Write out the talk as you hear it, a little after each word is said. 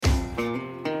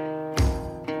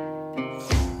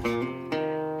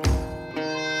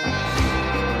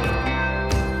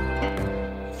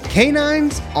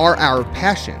Canines are our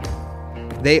passion.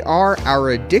 They are our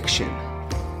addiction.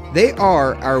 They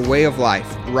are our way of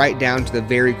life, right down to the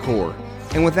very core.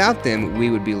 And without them, we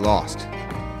would be lost.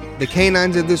 The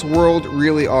canines of this world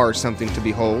really are something to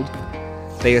behold.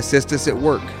 They assist us at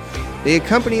work. They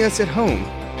accompany us at home.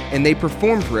 And they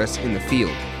perform for us in the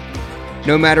field.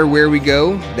 No matter where we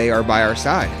go, they are by our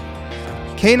side.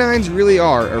 Canines really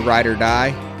are a ride or die,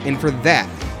 and for that,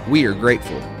 we are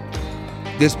grateful.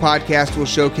 This podcast will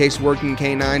showcase working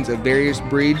canines of various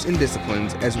breeds and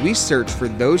disciplines as we search for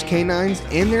those canines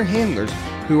and their handlers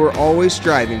who are always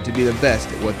striving to be the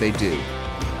best at what they do.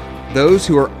 Those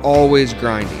who are always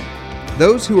grinding.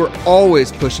 Those who are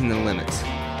always pushing the limits.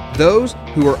 Those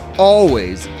who are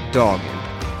always dogging.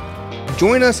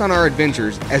 Join us on our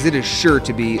adventures as it is sure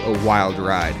to be a wild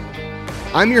ride.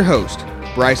 I'm your host,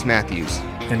 Bryce Matthews.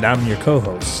 And I'm your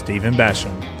co-host, Stephen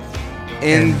Basham.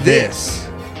 And this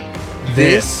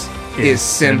is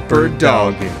Semper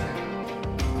Doggin'.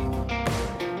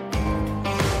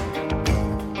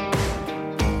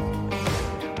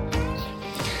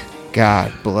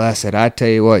 God bless it. I tell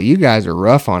you what, you guys are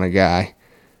rough on a guy.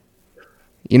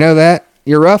 You know that?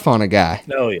 You're rough on a guy.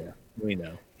 Oh, yeah. We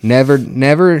know. Never.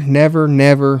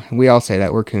 We all say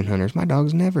that. We're coon hunters. My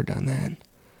dog's never done that.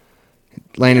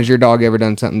 Lane, has your dog ever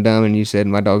done something dumb and you said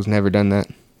my dog's never done that?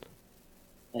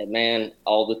 Hey, man,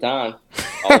 all the time.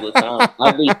 All the time.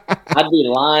 I'd be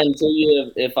lying to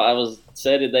you if I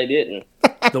said it they didn't.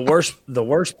 The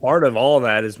worst part of all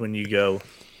that is when you go,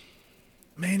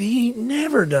 man, he ain't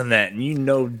never done that. And you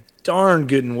know darn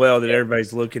good and well that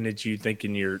everybody's looking at you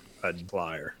thinking you're a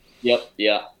liar. Yep,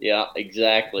 yeah,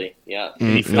 exactly. Yeah.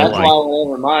 Mm-hmm. That's why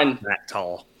whenever mine that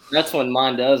tall. That's when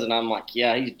mine does, and I'm like,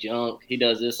 yeah, he's junk. He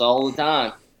does this all the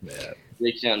time. Yeah.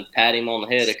 Reach down and pat him on the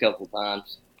head a couple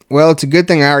times. Well, it's a good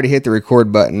thing I already hit the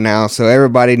record button now, so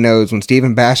everybody knows when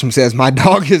Stephen Basham says my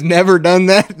dog has never done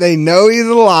that, they know he's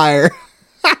a liar.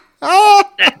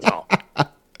 That's all.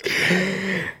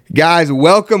 Guys,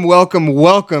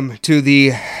 welcome to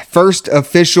the first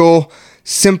official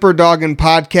Semper Doggin'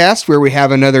 podcast, where we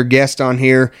have another guest on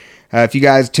here. If you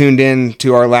guys tuned in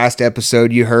to our last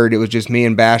episode, you heard it was just me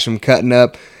and Basham cutting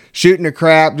up, shooting a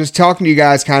crap, just talking to you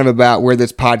guys kind of about where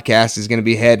this podcast is going to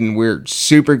be heading. We're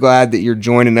super glad that you're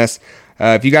joining us.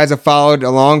 If you guys have followed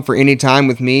along for any time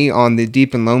with me on the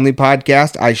Deep and Lonely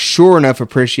podcast, I sure enough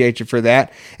appreciate you for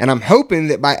that. And I'm hoping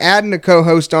that by adding a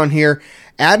co-host on here,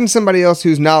 adding somebody else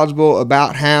who's knowledgeable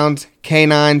about hounds,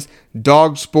 canines,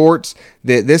 dog sports,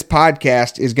 that this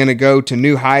podcast is going to go to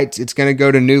new heights. It's going to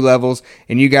go to new levels,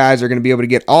 and you guys are going to be able to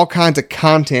get all kinds of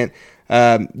content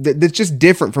that's just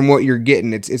different from what you're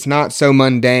getting. It's not so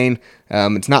mundane.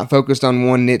 It's not focused on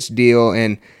one niche deal,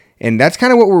 and that's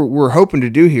kind of what we're hoping to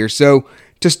do here. So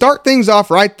to start things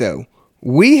off right, though,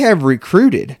 we have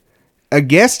recruited a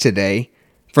guest today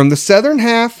from the southern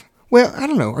half. Well, I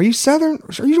don't know. Are you southern?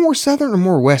 Are you more southern or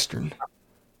more western?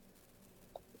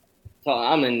 So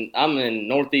I'm in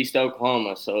northeast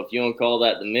Oklahoma, so if you want to call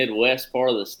that the Midwest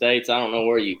part of the states, I don't know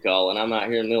where you call it. I'm out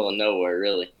here in the middle of nowhere,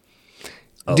 really.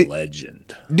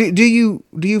 Legend. Do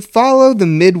you follow the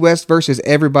Midwest versus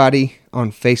everybody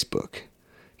on Facebook?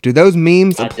 Do those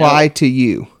memes apply to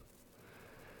you?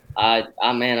 I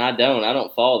don't. I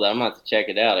don't follow that. I'm going to have to check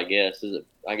it out, I guess.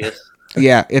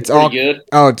 Yeah, it's all good.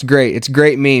 Oh, it's great. It's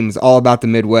great memes all about the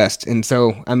Midwest. And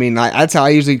so, I mean, that's how I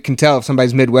usually can tell if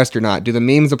somebody's Midwest or not. Do the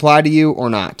memes apply to you or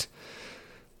not?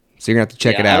 So you're going to have to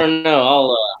check it out. I don't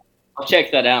know. I'll check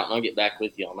that out and I'll get back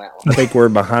with you on that one. I think we're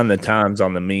behind the times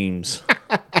on the memes.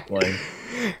 All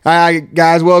right,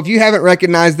 guys. Well, if you haven't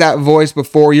recognized that voice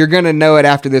before, you're going to know it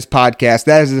after this podcast.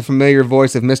 That is the familiar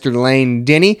voice of Mr. Lane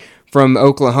Denny from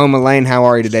Oklahoma. Lane, how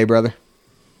are you today, brother?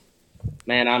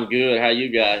 Man, I'm good. How you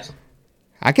guys?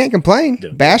 I can't complain.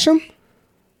 Basham?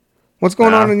 What's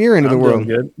going on in your end of the world?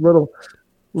 Good.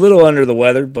 Little under the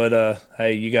weather, but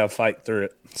hey, you got to fight through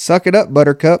it. Suck it up,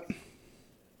 Buttercup.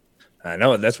 I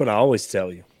know. That's what I always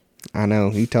tell you. I know.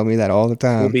 You tell me that all the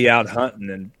time. We'll be out hunting,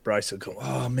 and Bryce will go,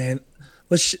 oh, man,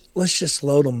 let's just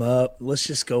load them up. Let's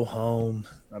just go home.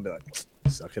 I'll be like,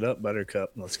 suck it up,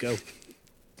 Buttercup. Let's go.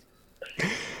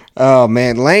 Oh,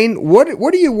 man. Lane, what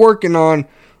are you working on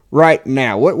right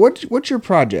now? What's your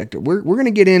project? We're going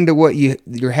to get into what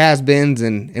your has-beens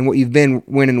and what you've been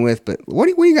winning with, but what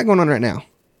do you got going on right now?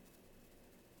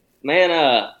 Man,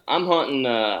 I'm hunting.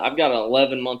 I've got an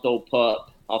 11-month-old pup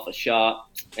off a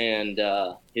shop, and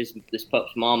this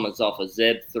pup's mama's off a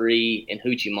Zeb 3 and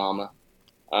Hoochie Mama.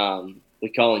 We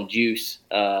call him Juice.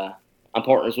 I'm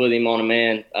partners with him on a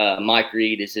man. Mike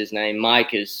Reed is his name.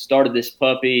 Mike has started this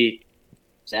puppy.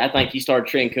 I think he started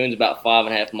treeing coons about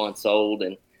 5.5 months old,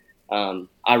 and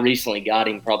I recently got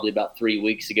him probably about 3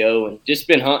 weeks ago, and just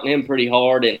been hunting him pretty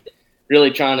hard and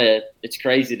really trying to. It's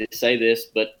crazy to say this,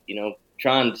 but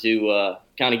trying to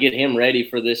kind of get him ready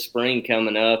for this spring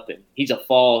coming up. And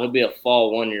he'll be a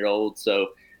fall 1-year-old.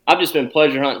 So I've just been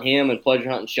pleasure hunting him and pleasure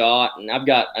hunting Shot, and I've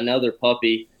got another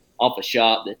puppy off a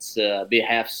Shot that's be a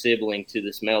half sibling to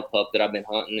this male pup that I've been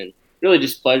hunting, and really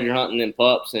just pleasure hunting them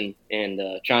pups and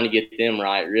trying to get them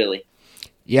right, really.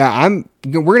 Yeah,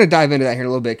 we're going to dive into that here in a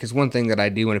little bit, because one thing that I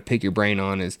do want to pick your brain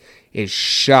on is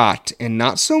Shot, and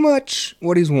not so much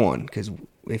what he's won, because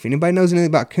if anybody knows anything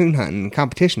about coon hunting,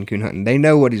 competition coon hunting, they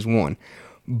know what he's won.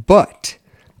 But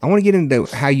I want to get into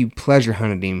how you pleasure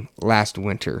hunted him last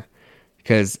winter,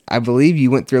 because I believe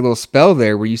you went through a little spell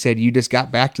there where you said you just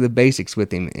got back to the basics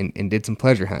with him and did some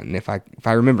pleasure hunting, if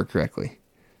I remember correctly.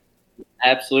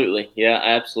 Absolutely. Yeah,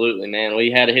 absolutely, man. We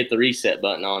had to hit the reset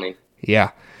button on him. Yeah.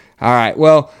 All right.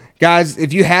 Well, guys,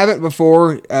 if you haven't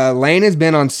before, Lane has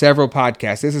been on several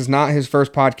podcasts. This is not his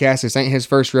first podcast. This ain't his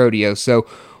first rodeo. So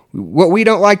what we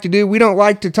don't like to do, we don't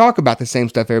like to talk about the same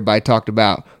stuff everybody talked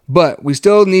about. But we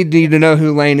still need you to know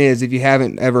who Lane is if you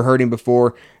haven't ever heard him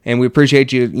before. And we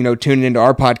appreciate you, tuning into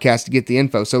our podcast to get the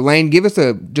info. So Lane, give us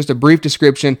just a brief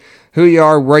description, who you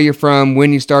are, where you're from,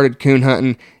 when you started coon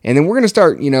hunting, and then we're going to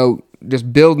start,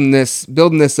 just building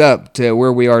this up to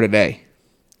where we are today.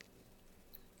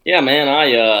 Yeah, man,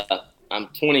 I'm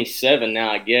 27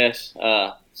 now, I guess.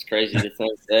 It's crazy to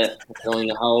think that. I don't even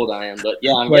know how old I am, but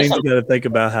yeah, I guess I'm going to think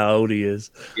about how old he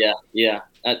is. Yeah.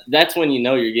 That's when you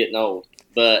know you're getting old.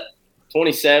 But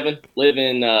 27, live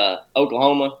in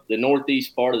Oklahoma, the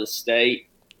northeast part of the state.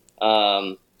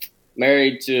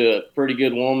 Married to a pretty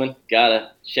good woman.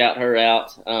 Gotta shout her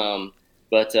out.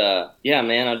 Yeah,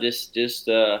 man, I'm just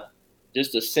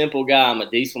a simple guy. I'm a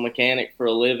diesel mechanic for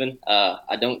a living.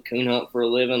 I don't coon hunt for a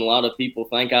living. A lot of people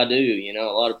think I do. A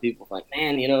lot of people think,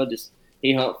 man, just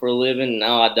he hunt for a living.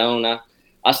 No, I don't.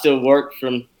 I still work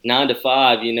from 9 to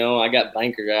 5. I got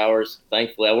banker hours.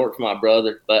 Thankfully, I work for my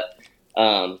brother. But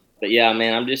yeah,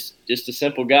 man, I'm just a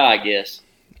simple guy, I guess.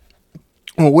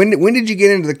 Well, when did you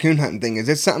get into the coon hunting thing? Is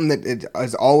this something that it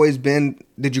has always been?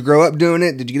 Did you grow up doing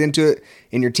it? Did you get into it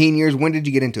in your teen years? When did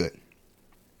you get into it?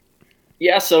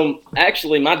 Yeah, so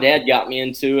actually my dad got me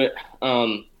into it.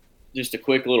 Just a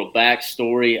quick little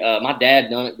backstory. My dad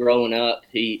done it growing up.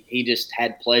 He just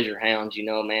had pleasure hounds,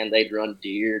 man. They'd run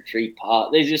deer, tree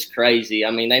pot. They're just crazy. I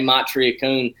mean, they might tree a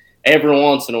coon every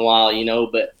once in a while,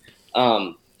 but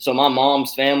so my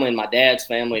mom's family and my dad's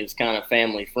family is kind of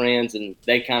family friends, and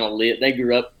they kind of they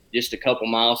grew up just a couple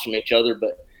miles from each other.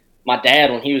 But my dad,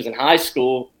 when he was in high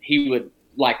school, he would,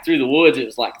 like, through the woods, it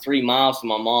was like 3 miles from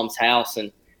my mom's house,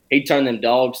 and he'd turn them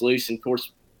dogs loose. And of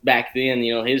course, back then,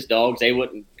 his dogs, they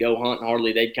wouldn't go hunting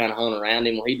hardly. They'd kind of hunt around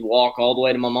him. Well, he'd walk all the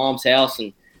way to my mom's house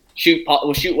and shoot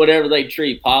whatever they'd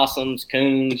tree, possums,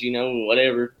 coons,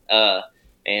 whatever.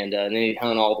 And then he'd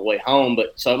hunt all the way home.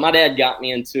 But so my dad got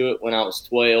me into it when I was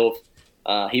 12.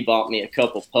 He bought me a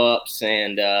couple pups,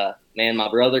 and man, my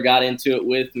brother got into it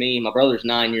with me. My brother's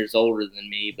 9 years older than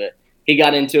me, but he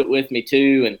got into it with me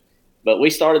too. But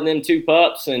we started them 2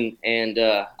 pups, and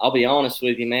I'll be honest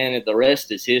with you, man, the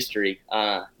rest is history.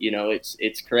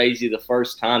 It's crazy. The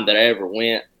first time that I ever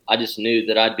went, I just knew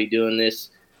that I'd be doing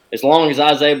this as long as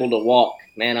I was able to walk.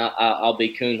 Man, I'll be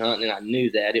coon hunting, and I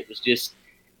knew that. It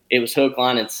was hook,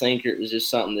 line, and sinker. It was just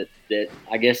something that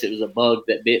I guess it was a bug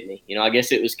that bit me. I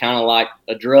guess it was kind of like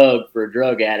a drug for a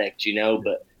drug addict,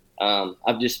 but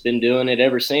I've just been doing it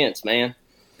ever since, man.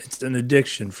 It's an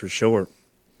addiction for sure.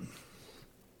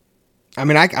 I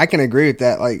mean, I can agree with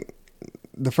that. Like,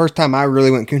 the first time I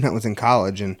really went coon hunting was in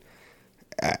college, and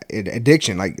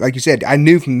addiction, like you said, I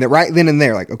knew from right then and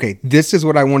there, like, okay, this is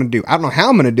what I want to do. I don't know how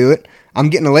I'm going to do it. I'm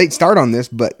getting a late start on this,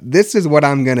 but this is what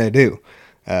I'm going to do.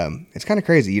 It's kind of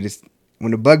crazy.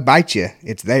 When the bug bites you,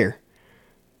 it's there.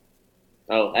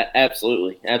 Oh,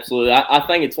 absolutely. Absolutely. I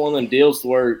think it's one of them deals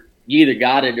where you either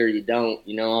got it or you don't,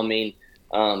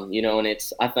 and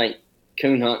I think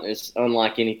coon hunting is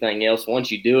unlike anything else. Once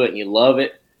you do it and you love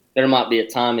it, there might be a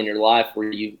time in your life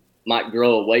where you might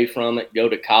grow away from it, go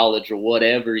to college or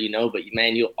whatever, but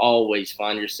man, you'll always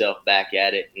find yourself back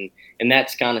at it. And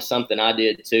that's kind of something I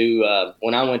did too.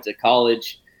 When I went to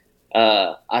college,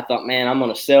 I thought, man, I'm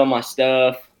going to sell my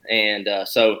stuff. And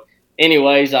so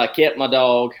anyways, I kept my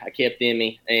dog, I kept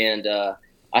Emmy, and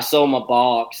I sold my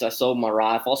box, I sold my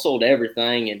rifle, I sold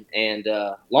everything. And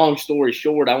long story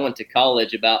short, I went to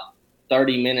college about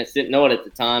 30 minutes, didn't know it at the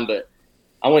time, but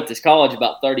I went to college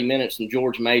about 30 minutes from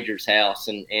George Major's house.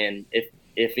 And if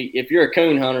if you're a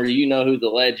coon hunter, you know who the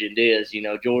legend is.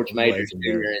 George Majors Jr.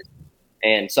 Legendary.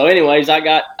 And so, anyways,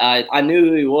 I knew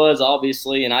who he was,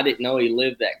 obviously, and I didn't know he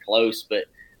lived that close. But,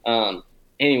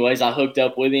 anyways, I hooked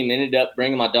up with him, ended up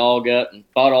bringing my dog up and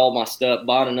bought all my stuff,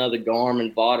 bought another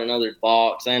Garmin, bought another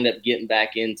box. I ended up getting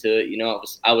back into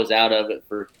it. I was out of it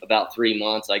for about 3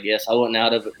 months, I guess. I wasn't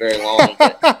out of it very long.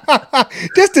 But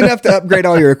Just enough to upgrade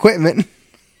all your equipment.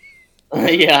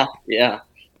 yeah.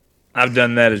 I've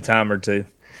done that a time or two.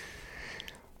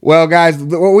 Well, guys,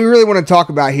 what we really want to talk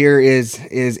about here is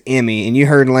Emmy, and you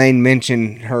heard Lane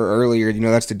mention her earlier.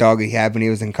 That's the dog he had when he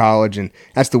was in college, and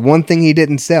that's the one thing he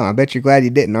didn't sell. I bet you're glad you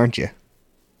didn't, aren't you?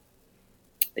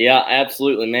 Yeah,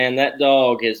 absolutely, man. That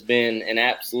dog has been an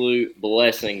absolute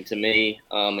blessing to me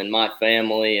and my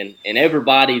family and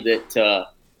everybody that's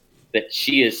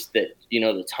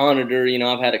hunted her.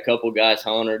 I've had a couple guys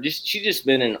hunt her. She's just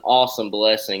been an awesome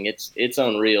blessing. It's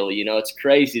unreal. It's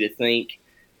crazy to think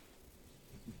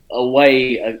the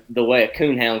way a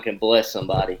coonhound can bless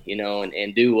somebody,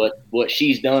 and do what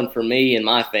she's done for me and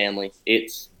my family.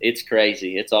 It's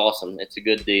crazy. It's awesome. It's a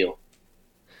good deal.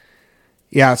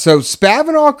 Yeah. So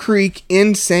Spavinaw Creek,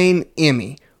 Insane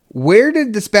Emmy. Where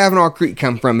did the Spavinaw Creek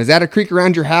come from? Is that a creek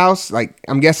around your house?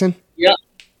 I'm guessing. Yeah.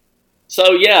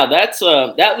 So yeah,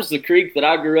 that was the creek that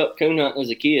I grew up coon hunting as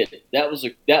a kid. That was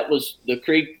the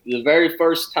creek. The very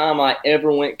first time I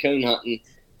ever went coon hunting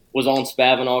was on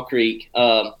Spavinaw Creek.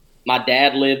 My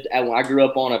dad I grew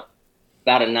up on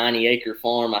about a 90-acre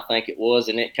farm, I think it was,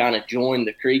 and it kind of joined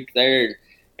the creek there.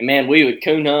 And man, we would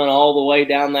coon hunt all the way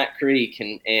down that creek,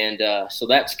 and so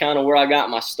that's kind of where I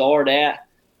got my start at.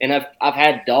 And I've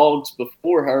had dogs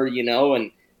before her,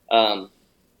 and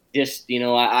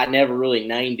I never really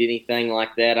named anything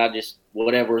like that. I just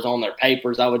whatever was on their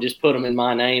papers, I would just put them in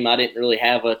my name. I didn't really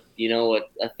have a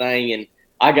thing, and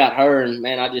I got her, and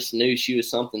man, I just knew she was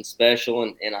something special,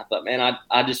 and I thought, man,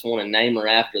 I just want to name her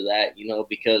after that,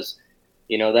 because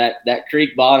that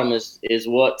creek bottom is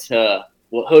what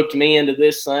hooked me into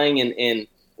this thing, and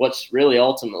what's really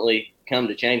ultimately come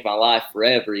to change my life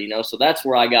forever. So that's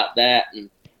where I got that. And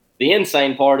the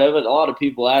insane part of it, a lot of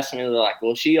people ask me, they're like,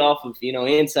 well, she off of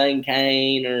Insane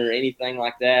Cane or anything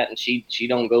like that, and she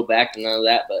don't go back to none of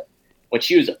that. But when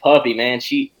she was a puppy, man,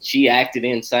 she acted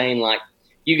insane. Like,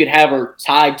 you could have her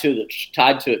tied to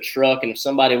a truck, and if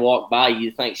somebody walked by,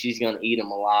 you think she's going to eat them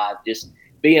alive. Just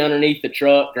be underneath the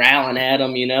truck, growling at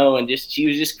them, and she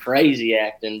was just crazy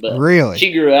acting. But really,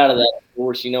 she grew out of that, of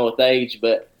course, with age.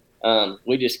 But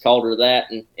we just called her that,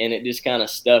 and it just kind of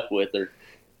stuck with her.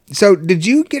 So, did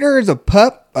you get her as a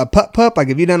pup? Like,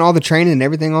 have you done all the training and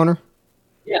everything on her?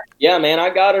 Yeah, man. I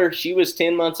got her. She was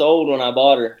 10 months old when I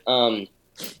bought her.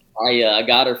 I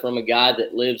got her from a guy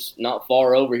that lives not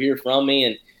far over here from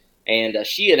me, and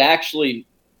she had actually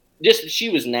she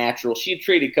was natural. He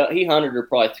hunted her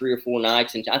probably 3 or 4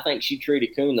 nights, and I think she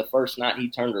treated coon the first night he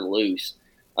turned her loose.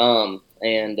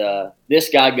 This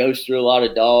guy goes through a lot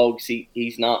of dogs.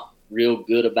 He's not real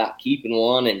good about keeping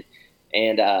one,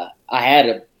 and I had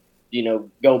to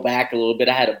go back a little bit.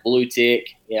 I had a blue tick.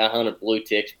 Yeah, I hunted blue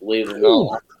ticks, believe it or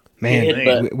not.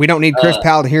 Man, we don't need Chris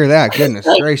Powell to hear that. Goodness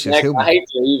gracious. I hate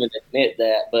to even admit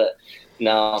that, but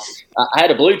no, I had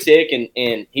a blue tick,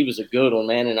 and he was a good one,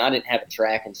 man, and I didn't have a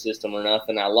tracking system or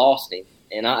nothing. I lost him,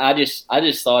 and I just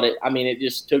thought it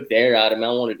just took the air out of me.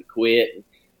 I wanted to quit.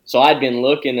 So I'd been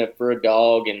looking for a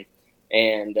dog, and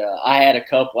I had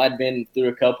I'd been through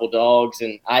a couple dogs,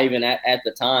 and I even at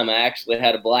the time, I actually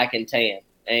had a black and tan.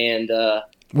 And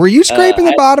were you scraping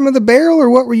the bottom of the barrel,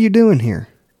 or what were you doing here?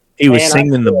 He was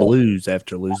singing the blues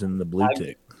after losing the blue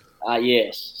tick.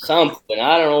 Yes, something.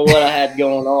 I don't know what I had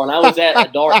going on. I was at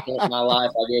a dark point in my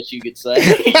life, I guess you could say.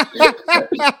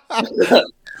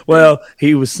 Well,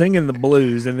 he was singing the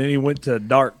blues, and then he went to a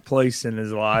dark place in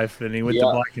his life, and he went to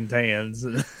black and tans.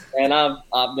 And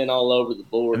I've been all over the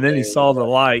board. And then he saw the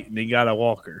light, and he got a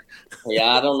walker.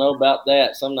 Yeah, I don't know about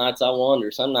that. Some nights I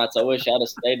wonder. Some nights I wish I'd have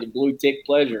stayed the blue tick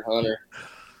pleasure hunter.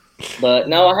 But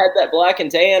no, I had that black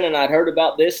and tan, and I'd heard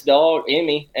about this dog,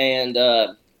 Emmy, and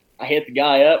I hit the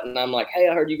guy up, and I'm like, hey,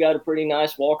 I heard you got a pretty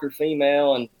nice walker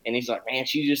female. And he's like, man,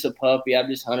 she's just a puppy. I've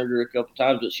just hunted her a couple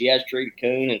times, but she has treated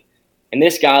coon. And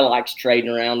this guy likes trading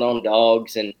around on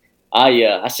dogs. And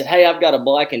I said, hey, I've got a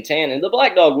black and tan. And the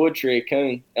black dog would treat a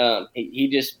coon.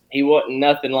 He wasn't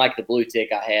nothing like the blue tick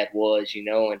I had was,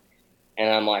 And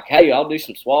I'm like, hey, I'll do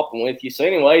some swapping with you. So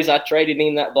anyways, I traded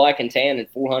him that black and tan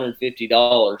and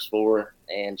 $450 for her.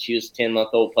 And she was a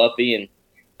 10-month-old puppy. And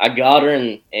I got her,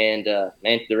 and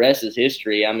man, the rest is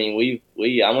history. I mean,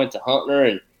 I went to hunting her,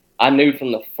 and I knew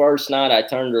from the first night I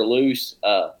turned her loose,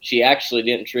 she actually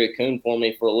didn't tree a coon for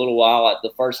me for a little while.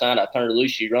 The first night I turned her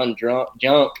loose, she run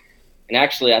junk. And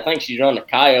actually, I think she's run a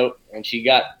coyote, and she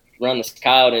run this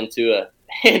coyote into a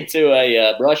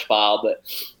brush pile. But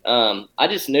I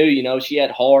just knew, she had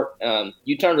heart.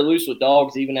 You turned her loose with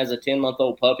dogs, even as a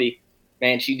 10-month-old puppy,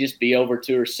 man, she'd just be over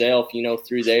to herself,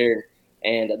 through there.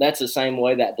 And that's the same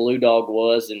way that blue dog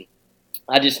was. And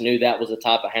I just knew that was the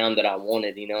type of hound that I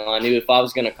wanted. I knew if I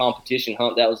was going to competition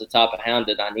hunt, that was the type of hound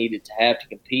that I needed to have to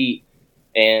compete.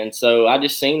 And so I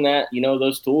just seen that,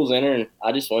 those tools in her, and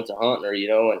I just went to hunting her,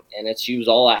 and she was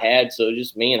all I had. So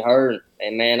just me and her,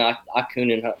 and man, I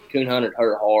coon hunted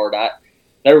her hard. I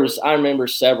remember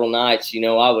several nights,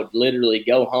 I would literally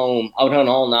go home. I would hunt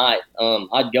all night.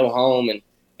 I'd go home and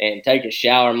take a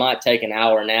shower, might take an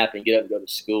hour nap and get up and go to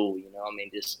school. And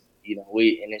it's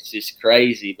just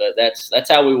crazy, but that's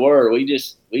how we were. We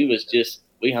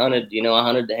hunted, I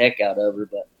hunted the heck out of her.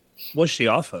 But what's she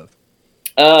off of?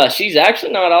 She's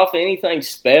actually not off anything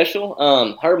special.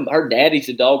 Her daddy's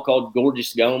a dog called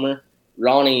Gorgeous Gomer.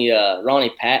 Ronnie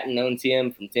Patton owns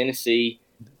him from Tennessee.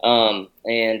 And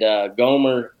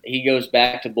Gomer, he goes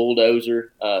back to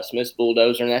Bulldozer, Smith's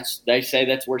Bulldozer, and they say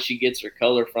that's where she gets her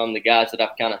color from. The guys that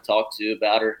I've kind of talked to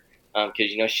about her, because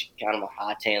she's kind of a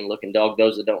high tan looking dog.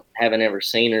 Those that haven't ever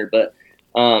seen her, but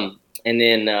and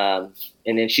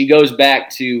then she goes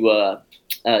back to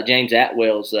James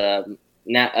Atwell's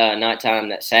nighttime,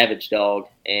 that Savage dog,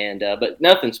 and but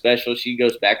nothing special. She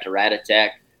goes back to Rat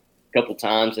Attack a couple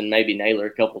times and maybe Naylor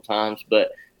a couple times,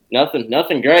 but nothing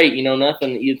great,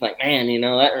 nothing that you'd think, man,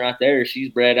 that right there, she's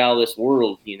bred out of this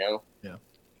world, Yeah.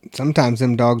 Sometimes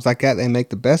them dogs like that, they make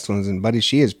the best ones, and buddy,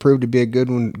 she has proved to be a good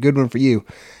one for you.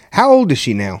 How old is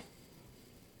she now?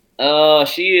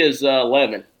 She is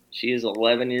 11. She is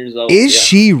 11 years old. Is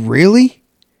she really?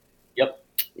 Yep.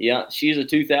 Yeah, she's a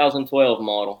 2012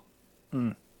 model.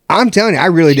 I'm telling you, I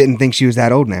really didn't think she was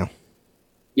that old now.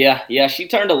 Yeah, she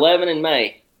turned 11 in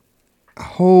May.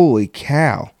 Holy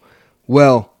cow.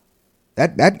 Well,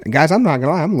 that guys, I'm not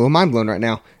gonna lie, I'm a little mind blown right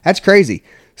now. That's crazy.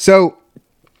 So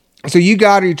you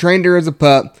got her, you trained her as a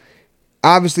pup.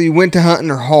 Obviously, you went to hunting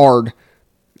her hard,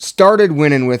 started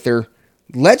winning with her.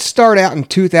 Let's start out in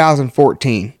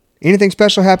 2014. Anything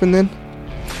special happened then?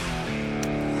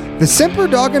 The Semper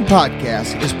Doggin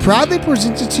Podcast is proudly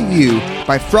presented to you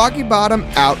by Froggy Bottom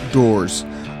Outdoors.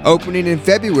 Opening in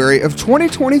February of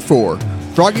 2024,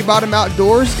 Froggy Bottom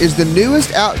Outdoors is the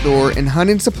newest outdoor and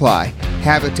hunting supply,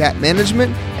 habitat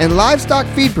management, and livestock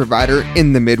feed provider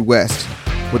in the Midwest.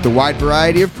 With a wide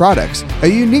variety of products, a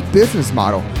unique business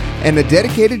model, and a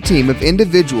dedicated team of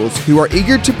individuals who are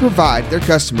eager to provide their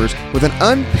customers with an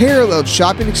unparalleled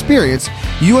shopping experience,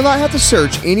 you will not have to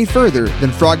search any further than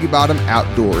Froggy Bottom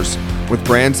Outdoors. With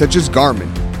brands such as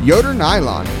Garmin, Yoder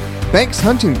Nylon, Banks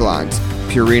Hunting Blinds,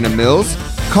 Purina Mills,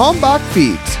 Kalmbach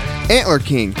Feeds, Antler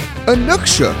King,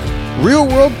 Inukshuk, Real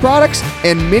World Products,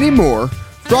 and many more,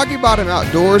 Froggy Bottom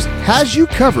Outdoors has you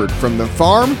covered from the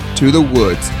farm to the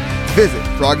woods. Visit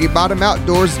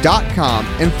FroggyBottomOutdoors.com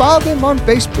and follow them on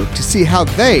Facebook to see how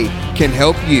they can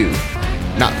help you.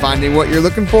 Not finding what you're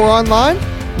looking for online?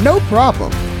 No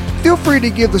problem. Feel free to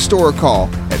give the store a call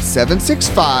at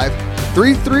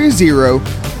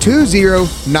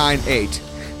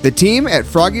 765-330-2098. The team at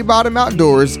Froggy Bottom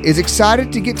Outdoors is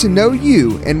excited to get to know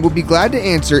you and will be glad to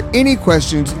answer any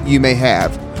questions you may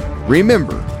have.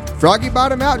 Remember, Froggy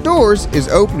Bottom Outdoors is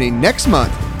opening next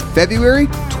month, February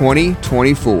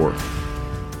 2024.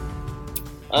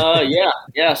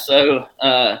 Yeah. So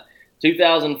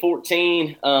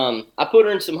 2014, I put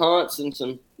her in some hunts and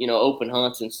some, open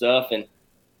hunts and stuff. And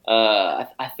I'm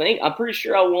pretty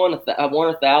sure I won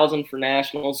 1,000 for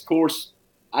nationals. Of course,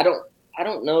 I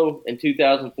don't know in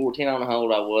 2014, I don't know how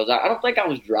old I was. I don't think I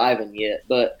was driving yet,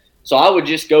 but so I would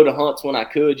just go to hunts when I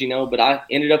could, but I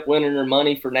ended up winning her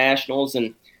money for nationals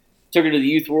and took her to the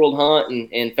Youth World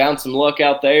Hunt and found some luck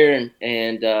out there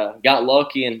and got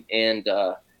lucky and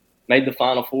made the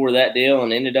Final Four of that deal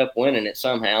and ended up winning it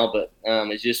somehow. But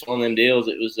it's just one of them deals.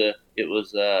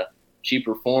 She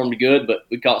performed good, but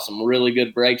we caught some really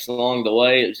good breaks along the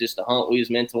way. It was just a hunt we was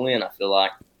meant to win, I feel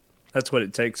like. That's what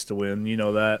it takes to win. You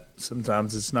know that.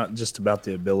 Sometimes it's not just about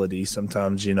the ability.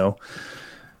 Sometimes, you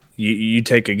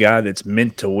take a guy that's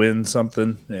meant to win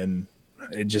something, and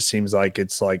it just seems like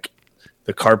it's like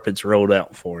the carpet's rolled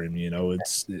out for him.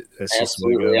 That's just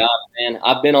what it goes. And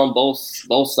I've been on both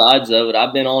sides of it.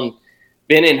 I've been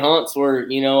in hunts where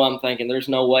I'm thinking there's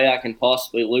no way I can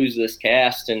possibly lose this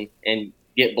cast and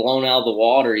get blown out of the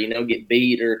water. Get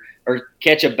beat or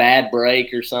catch a bad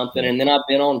break or something. And then I've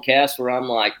been on casts where I'm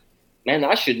like, man,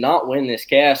 I should not win this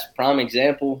cast. Prime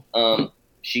example,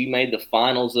 she made the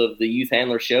finals of the Youth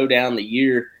Handler Showdown the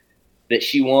year that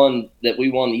we won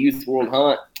the Youth World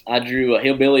Hunt. I drew a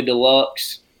Hillbilly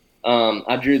Deluxe.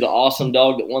 I drew the Awesome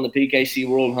Dog that won the PKC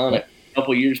World Hunt a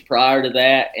couple years prior to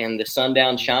that, and the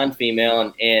Sundown Shine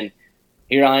female. And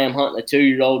here I am hunting a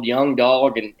 2-year-old young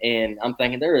dog, and I'm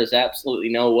thinking there is absolutely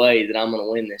no way that I'm going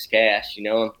to win this cast,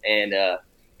 And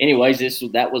anyways,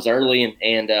 that was early,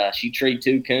 and she treed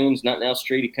 2 coons, nothing else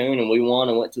treed a coon, and we won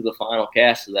and went to the final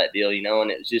cast of that deal,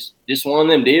 And it was just one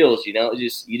of them deals,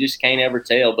 you just can't ever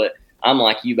tell. But I'm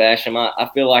like you, Basham. I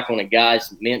feel like when a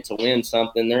guy's meant to win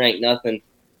something, there ain't nothing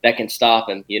that can stop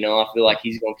him. I feel like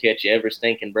he's going to catch every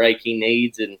stinking break he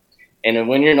needs, and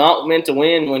when you're not meant to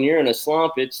win, when you're in a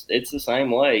slump, it's the same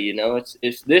way.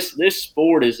 It's this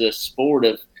sport is a sport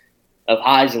of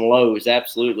highs and lows.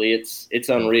 Absolutely, it's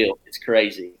unreal. It's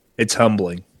crazy. It's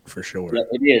humbling for sure.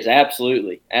 It is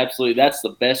absolutely. That's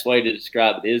the best way to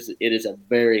describe it. It is a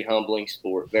very humbling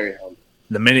sport. Very humbling.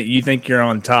 The minute you think you're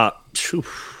on top,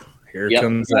 here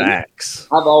comes the axe.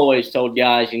 I've always told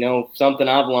guys, something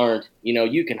I've learned.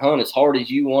 You can hunt as hard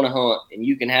as you want to hunt, and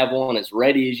you can have one as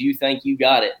ready as you think you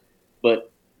got it.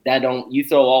 But you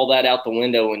throw all that out the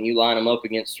window when you line them up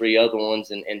against 3 other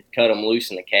ones and cut them loose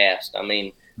in the cast. I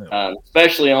mean,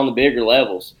 especially on the bigger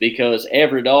levels, because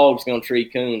every dog's going to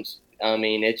treat coons. I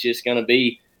mean, it's just going to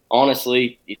be,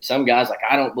 honestly, some guys like,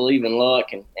 I don't believe in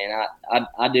luck, and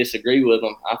I disagree with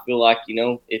them. I feel like,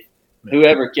 if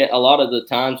whoever a lot of the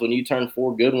times when you turn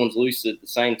 4 good ones loose at the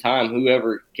same time,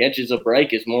 whoever catches a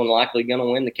break is more than likely going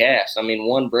to win the cast. I mean,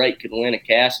 one break could win a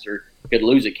cast or could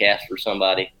lose a cast for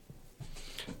somebody.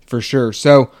 For sure.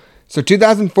 So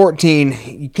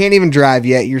 2014, you can't even drive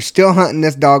yet. You're still hunting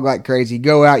this dog like crazy. You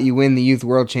go out, you win the Youth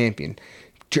World Champion,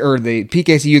 or the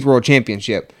PKC Youth World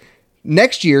Championship.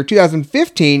 Next year,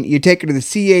 2015, you take her to the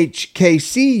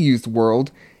CHKC Youth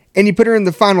World, and you put her in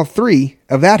the final 3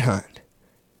 of that hunt.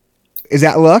 Is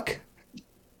that luck?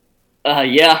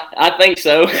 Yeah, I think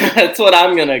so. That's what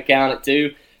I'm going to count it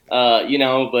to. I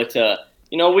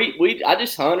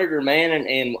just hunted her, man,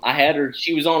 and I had her.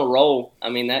 She was on a roll. I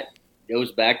mean, that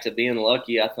goes back to being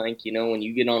lucky. I think, when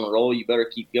you get on a roll, you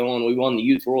better keep going. We won the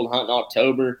Youth World Hunt in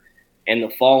October, and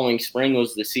the following spring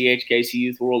was the CHKC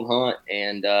Youth World Hunt.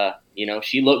 And,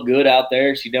 she looked good out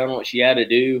there. She done what she had to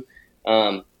do.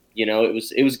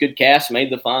 It was a good cast,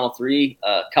 made the final 3,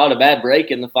 caught a bad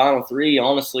break in the final 3,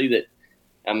 honestly,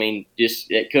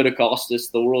 it could have cost us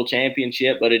the world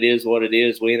championship, but it is what it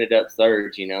is. We ended up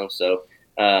 3rd, so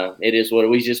it is what it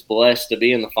was. Just blessed to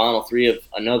be in the final 3 of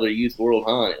another Youth World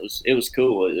Hunt. It was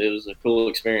cool. It was a cool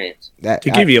experience.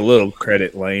 Give you a little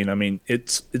credit, Lane, I mean,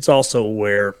 it's also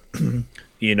where,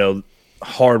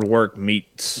 hard work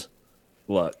meets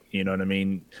luck. You know what I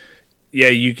mean? Yeah,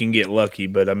 you can get lucky,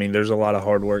 but I mean, there's a lot of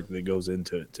hard work that goes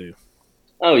into it too.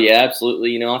 Oh yeah,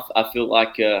 absolutely. I feel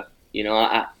like, I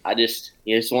just,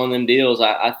 it's one of them deals.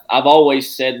 I've always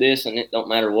said this, and it don't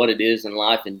matter what it is in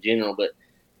life in general, but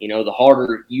the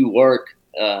harder you work,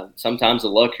 sometimes the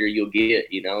luckier you'll get,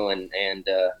 and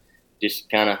just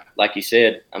kind of like you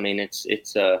said, I mean, it's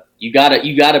you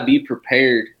gotta be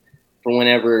prepared for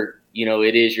whenever,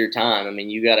 it is your time. I mean,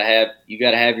 you gotta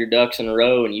have your ducks in a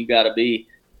row, and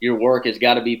your work has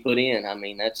got to be put in. I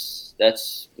mean, that's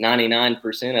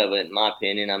 99% of it, in my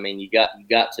opinion. I mean, you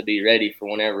got to be ready for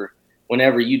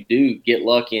whenever you do get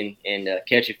lucky and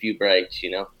catch a few breaks,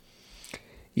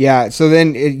 Yeah. So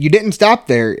then you didn't stop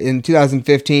there in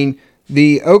 2015.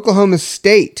 The Oklahoma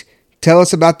State. Tell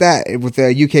us about that with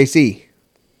the UKC.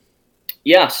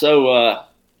 Yeah. So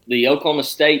the Oklahoma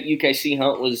State UKC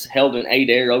hunt was held in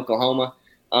Adair, Oklahoma.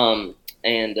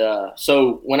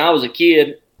 So when I was a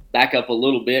kid, back up a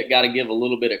little bit, got to give a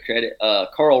little bit of credit.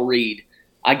 Carl Reed,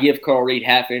 I give Carl Reed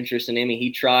half interest in Emmy.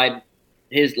 He tried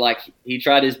his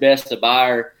best to buy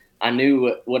her. I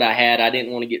knew what I had. I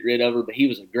didn't want to get rid of her, but he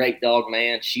was a great dog,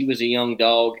 man. She was a young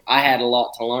dog. I had a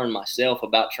lot to learn myself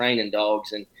about training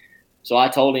dogs, and so I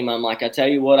told him, I'm like, I tell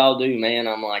you what I'll do, man.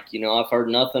 I'm like, I've heard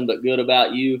nothing but good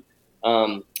about you.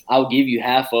 I'll give you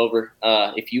half of her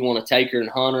if you want to take her and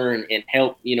hunt her and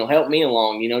help me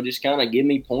along. Just kind of give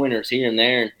me pointers here and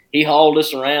there. And he hauled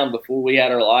us around before we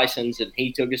had our license, and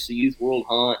he took us to Youth World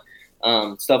Hunt,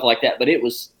 stuff like that. But it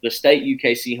was the state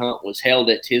UKC hunt was held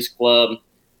at his club,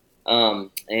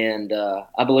 and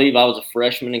I believe I was a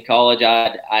freshman in college.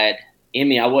 I had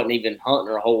Emmy. I wasn't even hunting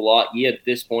her a whole lot yet at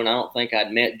this point. I don't think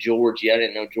I'd met George yet. I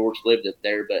didn't know George lived up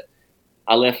there, but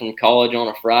I left from college on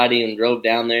a Friday and drove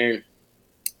down there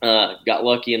and got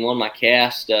lucky and won my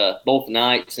cast both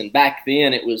nights. And back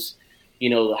then it was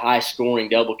the high scoring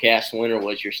double cast winner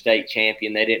was your state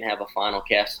champion. They didn't have a final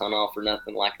cast hunt off or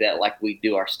nothing like that, like we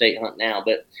do our state hunt now.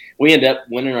 But we ended up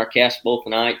winning our cast both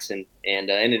nights and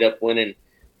ended up winning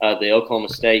the Oklahoma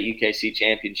State UKC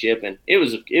championship. And it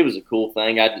was a cool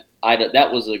thing.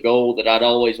 That was a goal that I'd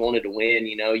always wanted to win.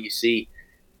 You see,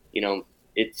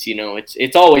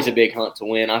 it's always a big hunt to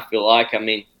win. I feel like,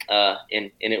 and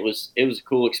it was a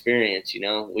cool experience.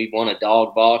 We won a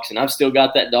dog box, and I've still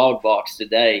got that dog box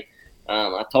today.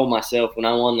 I told myself when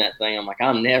I won that thing, I'm like,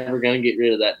 I'm never going to get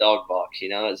rid of that dog box.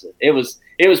 It was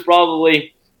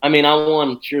probably, I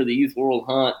won the Youth World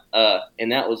Hunt,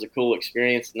 and that was a cool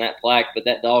experience and that plaque. But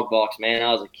that dog box, man,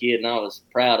 I was a kid and I was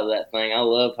proud of that thing. I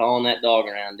loved hauling that dog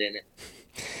around in it.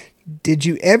 Did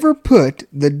you ever put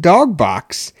the dog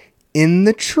box in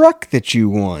the truck that you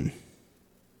won?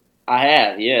 I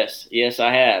have, yes,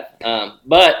 I have.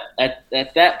 But at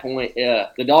that point,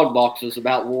 the dog box was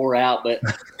about wore out, but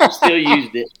I still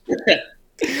used it.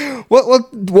 Well,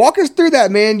 walk us through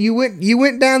that, man. You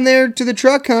went down there to the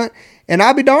truck hunt, and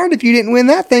I'll be darned if you didn't win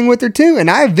that thing with her too. And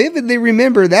I vividly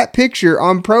remember that picture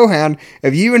on ProHound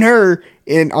of you and her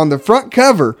on the front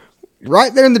cover,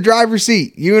 right there in the driver's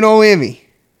seat. You and old Emmy.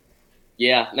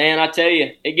 Yeah, man, I tell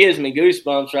you, it gives me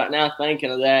goosebumps right now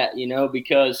thinking of that.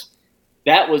 Because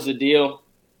that was the deal.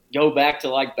 Go back to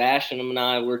like Basham and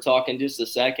I were talking just a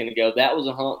second ago. That was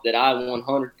a hunt that I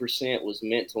 100% was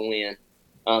meant to win.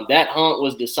 That hunt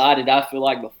was decided, I feel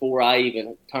like, before I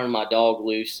even turned my dog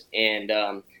loose. And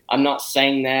I'm not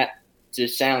saying that to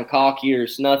sound cocky or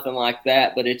nothing like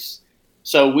that, but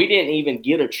so we didn't even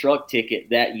get a truck ticket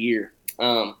that year.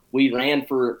 We ran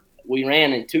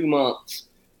in 2 months.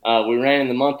 We ran in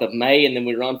the month of May, and then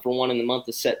we run for one in the month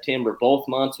of September. Both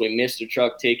months we missed a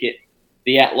truck ticket.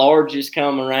 The at-larges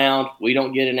come around. We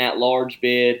don't get an at-large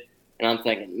bid. And I'm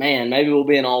thinking, man, maybe we'll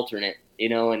be an alternate,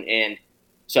 And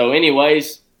so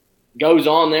anyways, goes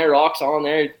on there, rocks on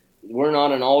there. We're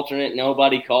not an alternate.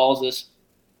 Nobody calls us.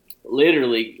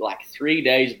 Literally like 3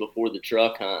 days before the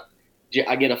truck hunt,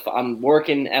 I'm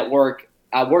working at work.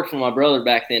 I worked for my brother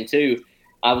back then too.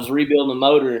 I was rebuilding a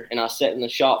motor, and I sat in the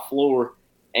shop floor,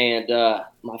 and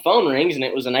my phone rings, and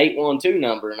it was an 812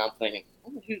 number. And I'm thinking, I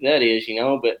don't know who that is,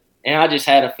 And I just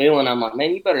had a feeling. I'm like,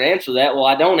 man, you better answer that. Well,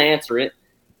 I don't answer it.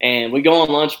 And we go on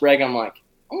lunch break. I'm like,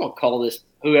 I'm going to call this,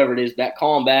 whoever it is, back,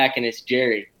 call him back. And it's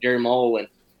Jerry Mole. And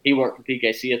he worked for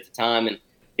PKC at the time. And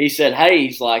he said, hey,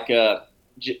 he's like, Brennan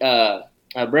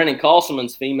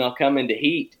Carlson's female coming to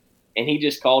heat. And he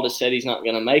just called us, said he's not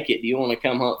going to make it. Do you want to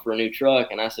come hunt for a new truck?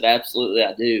 And I said, absolutely,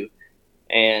 I do.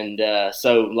 And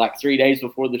so like 3 days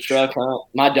before the truck hunt,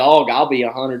 my dog, I'll be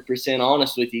 100%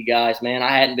 honest with you guys, man. I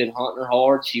hadn't been hunting her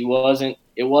hard. It wasn't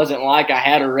like I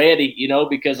had her ready,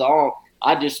 because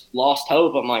I just lost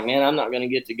hope. I'm like, man, I'm not going to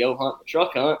get to go hunt the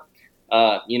truck hunt.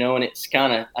 And it's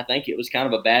I think it was kind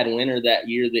of a bad winter that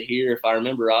year here, if I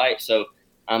remember right. So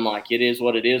I'm like, it is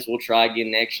what it is. We'll try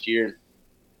again next year.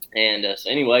 And so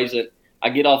anyways, I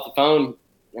get off the phone.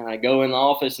 And I go in the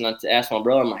office and I ask my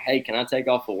brother, I'm like, hey, can I take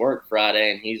off of work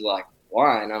Friday? And he's like,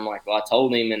 why? And I'm like, well, I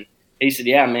told him. And he said,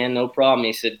 yeah, man, no problem.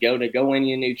 He said, go win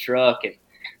you a new truck. And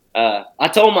I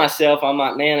told myself, I'm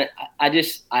like, man, I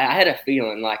had a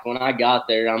feeling like when I got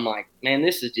there, I'm like, man,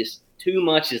 this is just too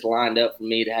much is lined up for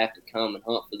me to have to come and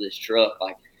hunt for this truck.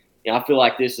 Like, I feel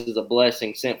like this is a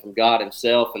blessing sent from God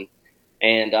himself.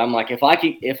 And I'm like, if I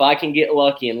can get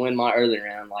lucky and win my early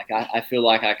round, like I feel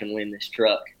like I can win this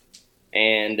truck.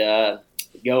 And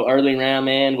go early round,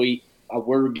 man. We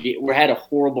had a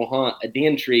horrible hunt. A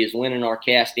den tree is winning our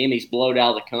cast. Emmy's blowed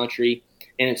out of the country,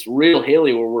 and it's real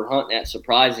hilly where we're hunting at,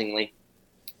 surprisingly.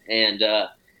 And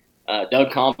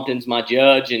Doug Compton's my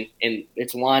judge, and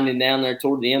it's winding down there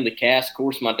toward the end of the cast. Of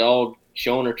course, my dog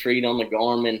showing her treat on the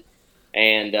Garmin,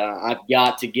 and I've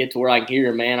got to get to where I can hear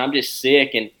her, man. I'm just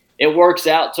sick, and it works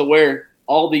out to where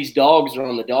all these dogs are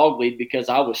on the dog lead because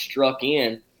I was struck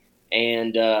in.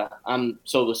 And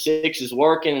so the 6 is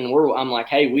working, and I'm like,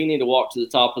 hey, we need to walk to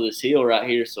the top of this hill right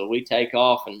here. So we take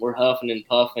off, and we're huffing and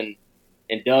puffing.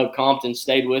 And Doug Compton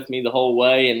stayed with me the whole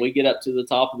way, and we get up to the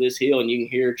top of this hill, and you can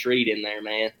hear a treat in there,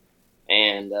 man.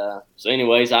 And so,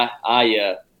 anyways, Doug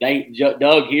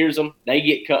hears them. They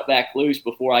get cut back loose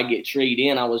before I get treed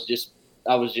in. I was just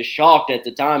shocked at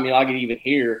the time, I could even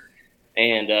hear.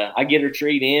 And I get her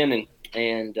treed in,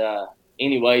 and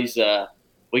anyways.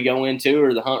 We go into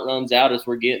her, the hunt runs out as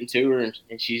we're getting to her, and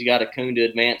she's got a coon to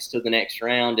advance to the next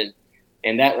round.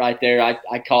 And that right there,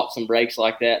 I caught some breaks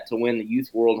like that to win the Youth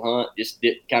World Hunt, just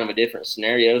kind of a different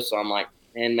scenario. So I'm like,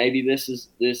 man, maybe this is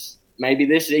meant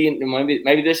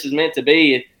to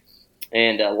be.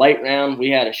 And late round, we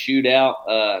had a shootout.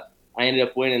 I ended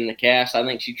up winning the cast. I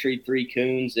think she treed 3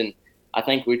 coons, and I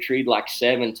think we treed like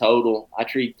 7 total. I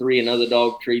treed 3, another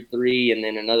dog treed 3, and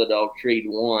then another dog treed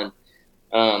 1.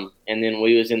 And then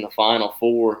we was in the final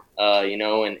 4, and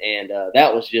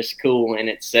that was just cool in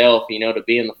itself, to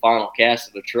be in the final cast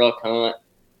of a truck hunt.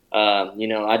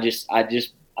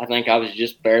 I think I was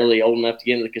just barely old enough to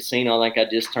get into the casino. I think I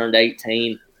just turned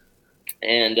 18,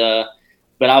 and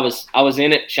but I was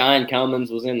in it. Cheyenne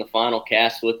Cummins was in the final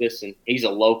cast with us, and he's a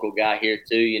local guy here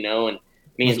too, and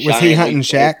me and was Cheyenne, he hunting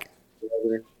Shaq?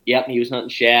 Yep, he was hunting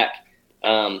Shaq.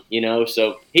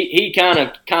 So he kind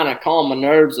of calmed my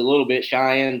nerves a little bit.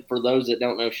 Cheyenne, for those that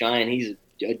don't know Cheyenne, he's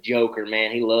a joker,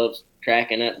 man. He loves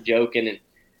cracking up, joking, and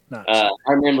Nice.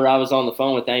 I remember I was on the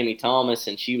phone with Amy Thomas,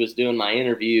 and she was doing my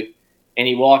interview, and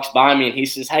he walks by me and he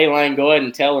says, "Hey, Lane, go ahead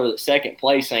and tell her that second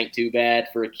place ain't too bad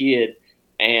for a kid."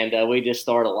 And we just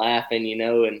started laughing,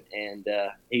 and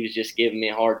he was just giving me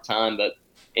a hard time. But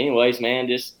anyways, man,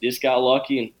 just got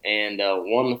lucky and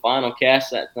won the final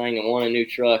cast of that thing and won a new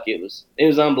truck. It was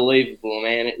unbelievable,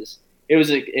 man. It was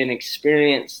an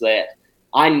experience that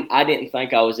I didn't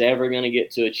think I was ever going to get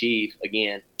to achieve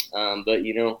again. But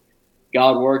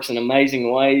God works in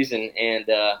amazing ways, and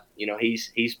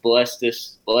He's blessed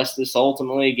us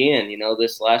ultimately again.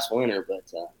 This last winter,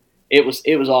 but it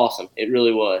was awesome. It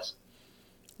really was.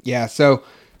 Yeah. So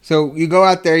you go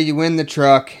out there, you win the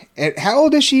truck. How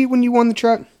old is she when you won the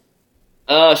truck?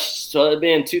 So it'd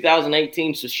been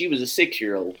 2018. So she was a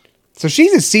 6-year-old. So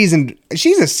she's a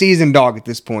seasoned dog at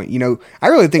this point. I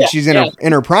really think she's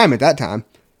in her prime at that time.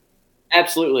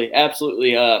 Absolutely.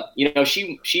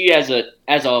 She as a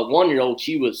 1-year-old,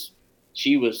 she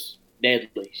was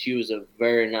deadly. She was a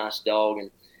very nice dog, and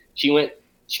she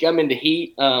got into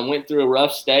heat, went through a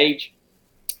rough stage,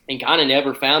 and kind of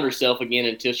never found herself again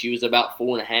until she was about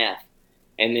 4.5.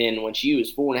 And then when she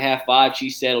was 4.5, 5, she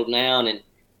settled down, and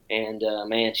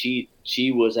man, she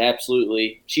was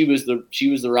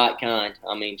the right kind.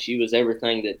 I mean, she was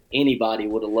everything that anybody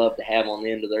would have loved to have on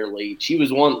the end of their lead. She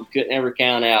was one that couldn't ever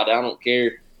count out. I don't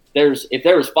care if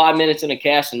there was 5 minutes in a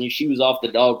cast and she was off the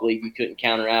dog lead, you couldn't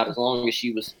count her out as long as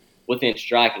she was within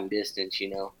striking distance.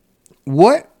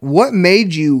 What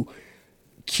made you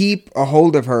keep a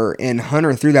hold of her and hunt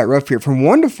her through that rough period from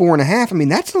 1 to 4.5? I mean,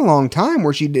 that's a long time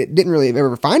where she didn't really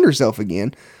ever find herself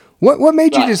again. What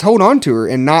made you just hold on to her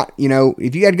and not,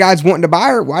 if you had guys wanting to buy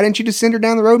her, why didn't you just send her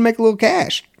down the road and make a little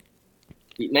cash?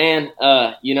 Man,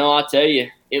 I'll tell you,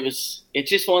 it's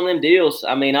just one of them deals.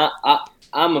 I mean,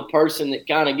 I'm a person that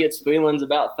kind of gets feelings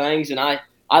about things, and I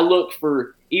look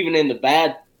for, even in the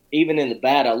bad,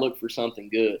 I look for something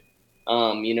good.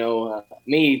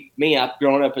 Me, I've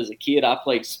grown up as a kid. I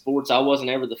played sports. I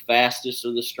wasn't ever the fastest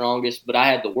or the strongest, but I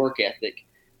had the work ethic.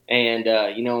 And,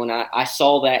 and I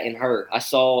saw that in her.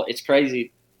 It's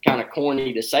crazy, kind of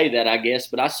corny to say that, I guess,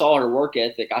 but I saw her work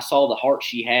ethic. I saw the heart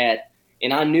she had.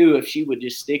 And I knew if she would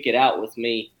just stick it out with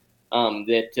me,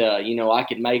 I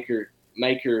could make her,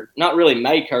 not really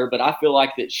make her, but I feel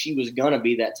like that she was going to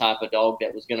be that type of dog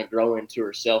that was going to grow into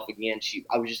herself again.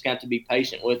 I was just going to have to be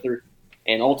patient with her.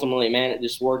 And ultimately, man, it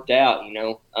just worked out,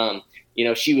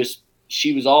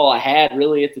 she was all I had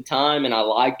really at the time, and I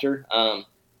liked her.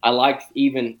 I liked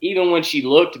even when she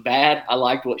looked bad, I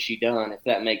liked what she done, if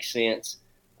that makes sense.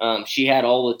 She had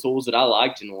all the tools that I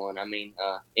liked in one. I mean,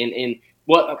 and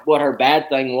what her bad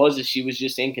thing was is she was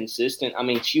just inconsistent. I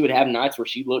mean, she would have nights where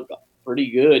she looked pretty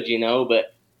good,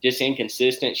 but just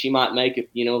inconsistent. She might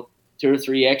make 2 or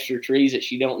 3 extra trees that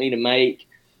she don't need to make,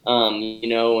 but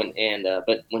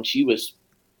when she was,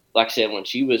 like I said, when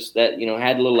she was that,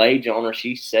 had a little age on her,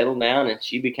 she settled down and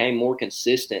she became more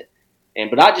consistent.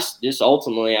 But I just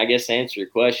ultimately, I guess, to answer your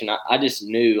question, I just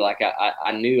knew, like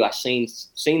I knew I seen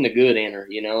the good in her,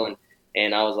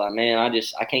 and I was like, man,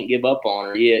 I can't give up on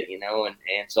her yet,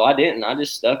 and so I didn't. I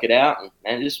just stuck it out,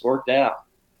 and it just worked out.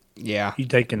 Yeah. You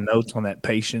taking notes on that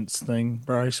patience thing,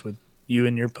 Bryce, with you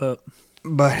and your pup?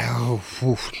 But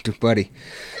buddy,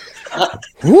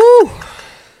 woo!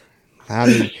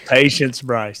 Patience,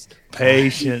 Bryce.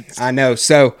 Patience. I know.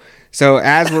 So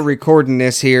as we're recording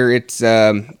this here, it's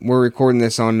we're recording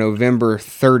this on November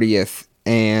 30th,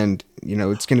 and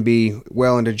it's going to be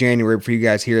well into January before you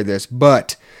guys hear this.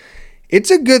 But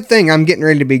it's a good thing I'm getting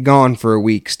ready to be gone for a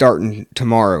week starting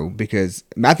tomorrow, because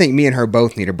I think me and her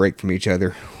both need a break from each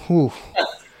other. Whew.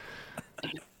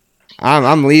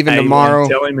 I'm leaving tomorrow.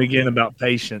 Tell him again about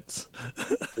patience.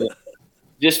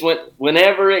 Just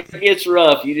whenever it gets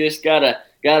rough, you just gotta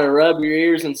Gotta rub your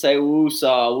ears and say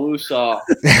woo-saw, woo-saw.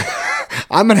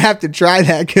 I'm gonna have to try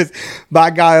that because,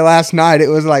 by golly, last night it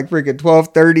was like freaking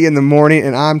 12:30 in the morning,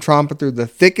 and I'm tromping through the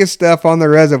thickest stuff on the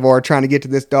reservoir trying to get to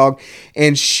this dog,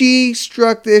 and she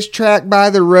struck this track by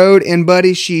the road, and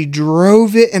buddy, she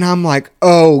drove it, and I'm like,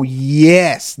 oh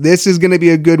yes, this is gonna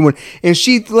be a good one, and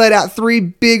she let out 3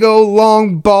 big old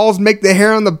long balls, make the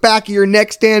hair on the back of your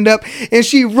neck stand up, and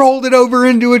she rolled it over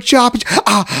into a chop.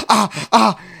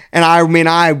 And I mean,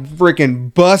 I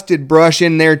freaking busted brush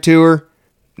in there to her.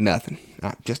 Nothing.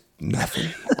 Just nothing.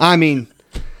 I mean,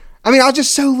 I was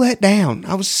just so let down.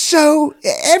 I was so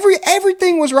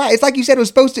everything was right. It's like you said,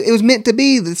 it was meant to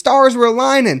be. The stars were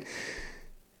aligning.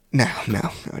 No,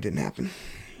 it didn't happen.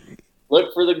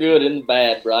 Look for the good and the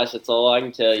bad, Bryce. That's all I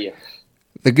can tell you.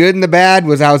 The good and the bad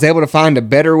was I was able to find a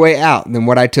better way out than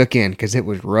what I took in because it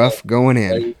was rough going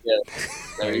in.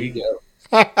 There you go.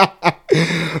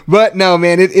 But no,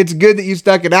 man, it's good that you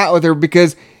stuck it out with her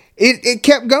because it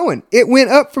kept going. It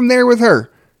went up from there with her.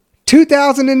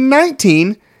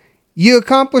 2019, you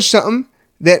accomplished something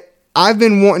that I've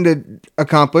been wanting to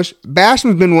accomplish.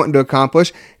 Basham's been wanting to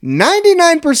accomplish.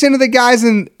 99% of the guys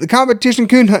in the competition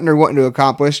coon hunting are wanting to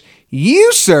accomplish.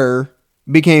 You, sir,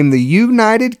 became the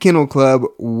United Kennel Club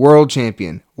World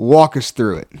Champion. Walk us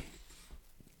through it.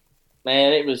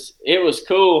 Man, it was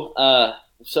cool.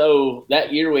 So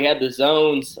that year we had the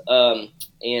zones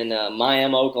in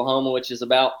Miami, Oklahoma, which is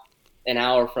about an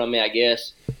hour from me, I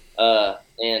guess.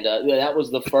 And that was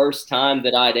the first time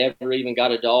that I'd ever even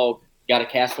got a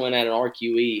cast win at an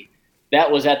RQE.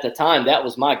 That was at the time, that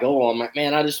was my goal. I'm like,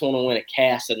 man, I just want to win a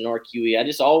cast at an RQE. I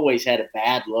just always had a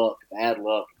bad luck at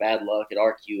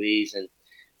RQEs. And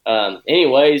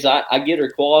anyways, I get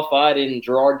her qualified in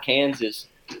Girard, Kansas.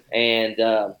 And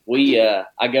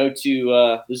I go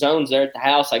to the zones there at the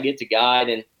house. I get to guide,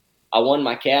 and I won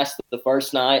my cast the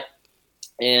first night.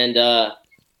 And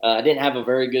I didn't have a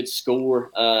very good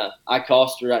score. I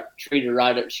cost her. I treated her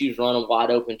right up. She was running wide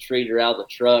open. Treated her out of the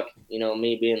truck. You know,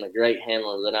 me being the great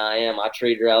handler that I am, I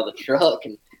treated her out of the truck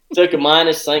and took a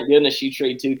minus. Thank goodness she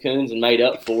treated 2 coons and made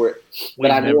up for it.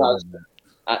 But I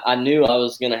knew I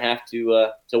was going to have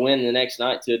to win the next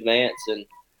night to advance, and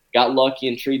got lucky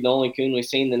and treated the only coon we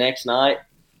seen the next night.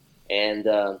 And,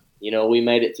 we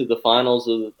made it to the finals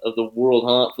of the world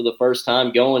hunt for the first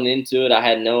time. Going into it, I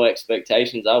had no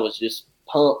expectations. I was just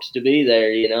pumped to be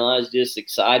there. I was just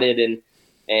excited.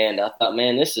 And I thought,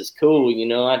 man, this is cool.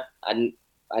 I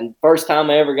first time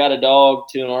I ever got a dog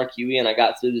to an RQE, and I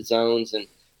got through the zones, and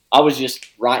I was just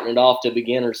writing it off to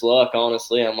beginner's luck,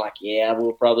 honestly. I'm like, yeah,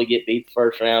 we'll probably get beat the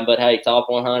first round, but hey, top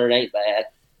 100 ain't bad.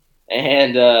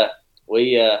 And,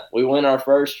 we win our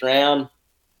first round.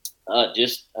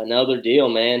 Just another deal,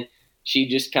 man. She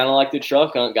just kind of like the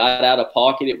truck hunt, got out of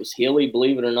pocket. It was hilly,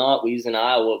 believe it or not. We was in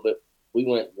Iowa, but we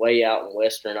went way out in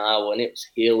western Iowa, and it was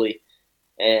hilly.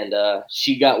 And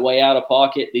she got way out of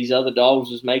pocket. These other dogs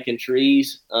was making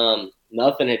trees.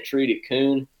 Nothing had treated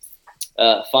coon.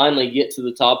 Finally get to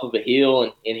the top of a hill,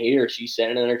 and here she's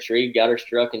standing in her tree, got her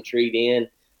struck and treed in.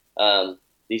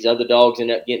 These other dogs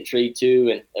ended up getting treed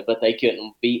too, but they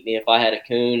couldn't beat me if I had a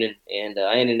coon, and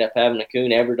I ended up having a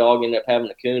coon. Every dog ended up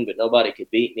having a coon, but nobody could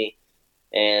beat me.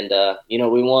 And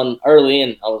we won early,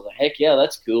 and I was like, heck yeah,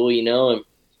 that's cool, And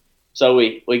so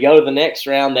we go to the next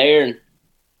round there,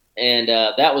 and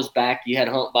that was back. You had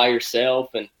to hunt by yourself,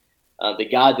 and the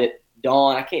guy that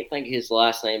Don, I can't think of his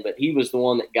last name, but he was the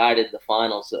one that guided the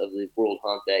finals of the world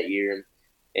hunt that year.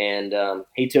 And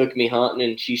he took me hunting,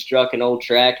 and she struck an old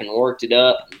track and worked it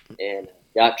up and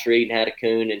got treed and had a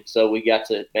coon. And so we got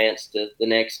to advance to the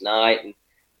next night. And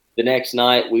the next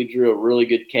night we drew a really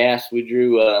good cast. We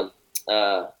drew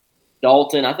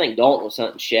Dalton. I think Dalton was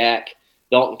hunting Shaq.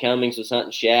 Dalton Cummings was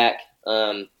hunting Shaq.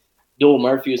 Dual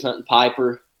Murphy was hunting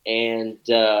Piper. And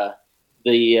I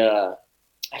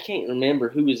can't remember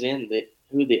who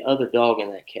the other dog in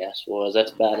that cast was.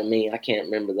 That's bad of me. I can't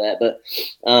remember that. But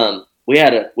we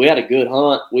had a good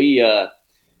hunt.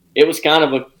 It was kind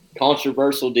of a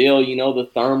controversial deal. The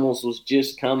thermals was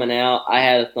just coming out. I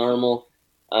had a thermal.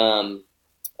 I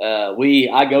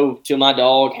go to my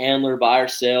dog handler by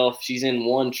herself. She's in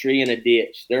one tree in a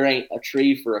ditch. There ain't a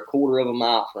tree for a quarter of a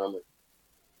mile from her.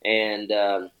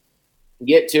 And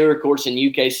get to her. Of course, in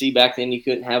UKC back then, you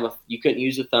couldn't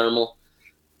use a thermal.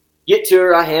 Get to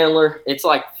her. I handle her. It's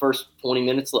like the first 20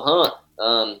 minutes of the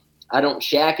hunt. I don't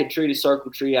shack a tree to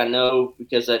circle tree. I know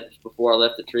because that was before I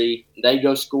left the tree. They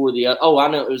go score the other. Oh, I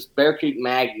know. It was Bear Creek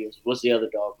Maggie was the other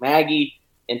dog. Maggie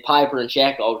and Piper and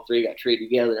Shack, all three got treed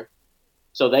together.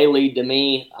 So they lead to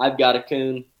me. I've got a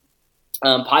coon.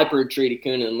 Piper had treated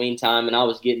coon in the meantime, and I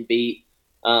was getting beat.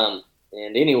 And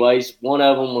anyways, one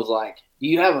of them was like, do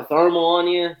you have a thermal on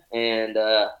you? And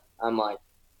I'm like,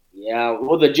 yeah.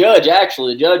 Well, the judge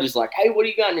is like, hey, what do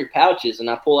you got in your pouches? And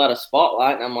I pull out a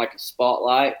Spotlight, and I'm like, a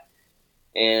Spotlight.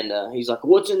 And he's like,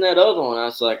 what's in that other one? I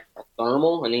was like, a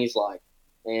thermal. And he's like,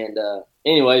 and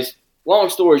anyways, long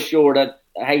story short, I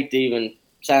hate to even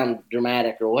sound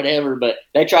dramatic or whatever, but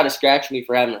they tried to scratch me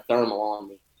for having a thermal on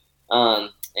me.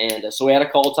 So we had to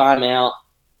call timeout.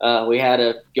 We had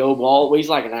to go all, he's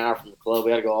like an hour from the club.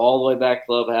 We had to go all the way back to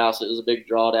the clubhouse. It was a big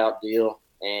drawed out deal,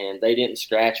 and they didn't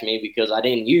scratch me because I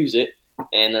didn't use it.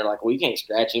 And they're like, well, you can't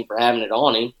scratch him for having it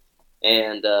on him.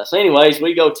 And so anyways,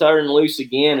 we go turn loose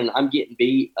again, and I'm getting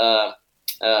beat.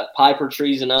 Piper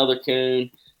trees another coon.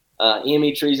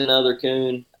 Emmy trees another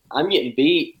coon. I'm getting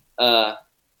beat on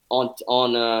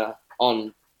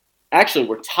actually,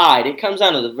 we're tied. It comes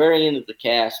down to the very end of the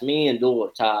cast. Me and Duel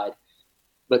are tied.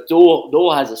 But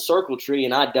Duel has a circle tree,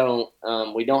 and I don't.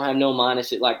 We don't have no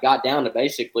minus. It like got down to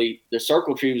basically the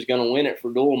circle tree was going to win it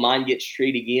for Duel. Mine gets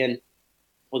treed again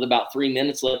with about 3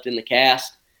 minutes left in the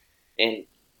cast, and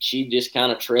she just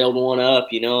kind of trailed one up,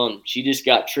 and she just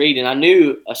got treed. And I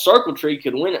knew a circle tree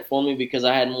could win it for me because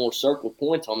I had more circle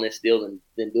points on this deal than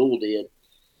Duel did.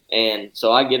 And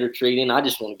so I get her treated, and I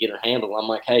just want to get her handled. I'm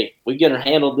like, hey, we get her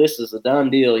handled. This is a done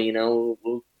deal,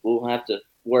 We'll have to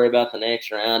worry about the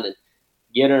next round and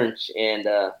get her. And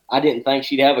I didn't think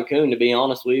she'd have a coon, to be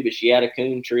honest with you, but she had a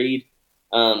coon treed.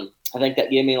 I think that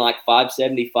gave me like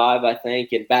 575, I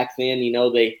think. And back then,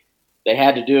 they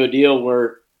had to do a deal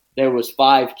where there was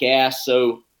 5 casts,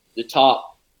 so the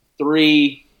top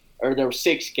 3, or there were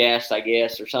 6 casts, I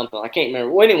guess, or something. I can't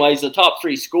remember. Well, anyways, the top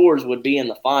 3 scores would be in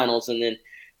the finals, and then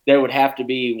there would have to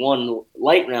be one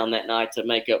late round that night to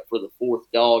make up for the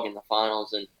 4th dog in the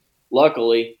finals. And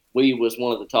luckily, we was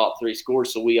one of the top 3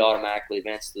 scores, so we automatically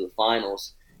advanced to the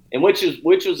finals. And which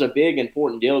was a big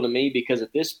important deal to me because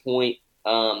at this point,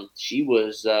 she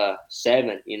was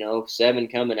 7, 7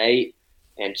 coming 8.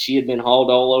 And she had been hauled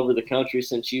all over the country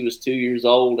since she was 2 years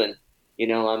old. And,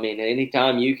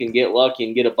 anytime you can get lucky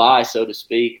and get a bye, so to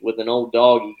speak, with an old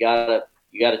dog, you gotta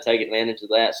take advantage of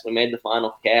that. So we made the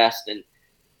final cast, and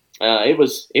it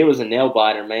was a nail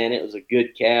biter, man. It was a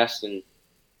good cast, and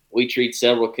we treed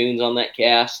several coons on that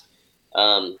cast.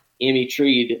 Emmy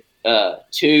treed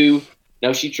 2.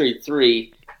 No, she treed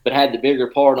 3, but had the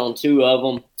bigger part on 2 of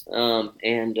them.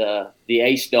 The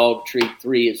ace dog treed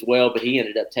 3 as well, but he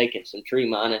ended up taking some tree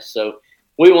minus. So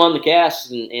we won the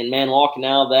cast, and man, walking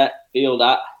out of that field,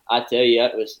 I tell you,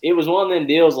 it was one of them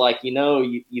deals like, you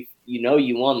won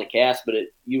the cast, but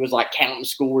you was like counting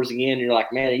scores again. You're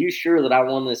like, man, are you sure that I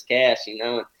won this cast? And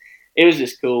it was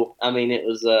just cool. I mean, it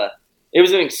was an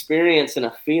experience and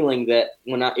a feeling that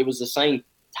it was the same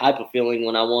type of feeling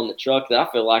when I won the truck that I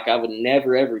feel like I would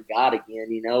never ever got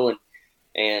again,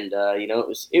 And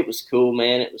it was cool,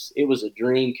 man. It was a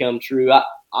dream come true.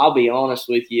 I'll be honest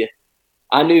with you.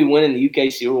 I knew winning the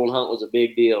UKC World Hunt was a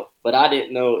big deal, but I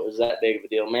didn't know it was that big of a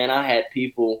deal. Man, I had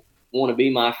people want to be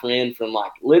my friend from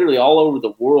like literally all over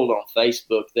the world on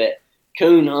Facebook that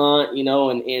coon hunt,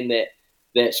 and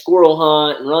that squirrel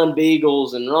hunt and run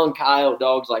beagles and run coyote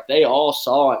dogs. Like they all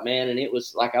saw it, man. And it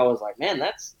was like, I was like, man,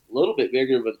 that's a little bit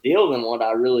bigger of a deal than what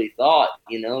I really thought.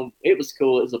 It was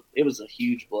cool. It was a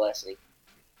huge blessing.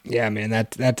 Yeah, man,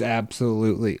 that's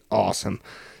absolutely awesome.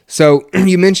 So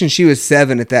you mentioned she was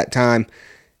 7 at that time.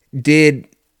 Did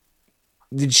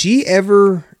she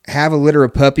ever have a litter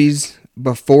of puppies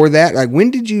before that? Like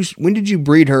when did you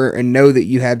breed her and know that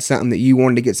you had something that you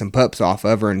wanted to get some pups off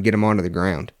of her and get them onto the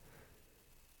ground?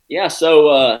 Yeah,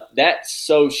 so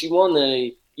she won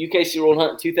the UKC World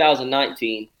Hunt in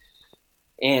 2019,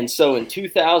 and so in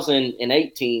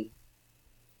 2018.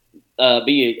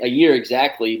 Be a year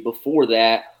exactly before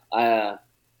that,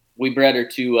 we bred her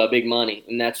to Big Money,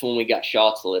 and that's when we got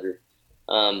Shot's litter.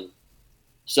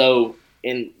 So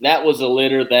that was a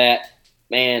litter that,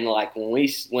 man, like so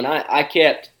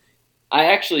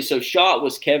Shot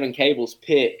was Kevin Cable's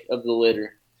pick of the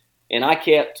litter, and I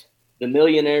kept the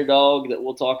Millionaire dog that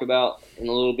we'll talk about in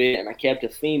a little bit, and I kept a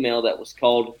female that was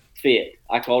called Fit.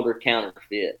 I called her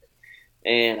Counterfeit,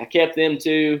 and I kept them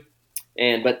too.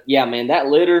 But yeah, man, that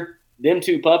litter, them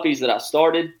 2 puppies that I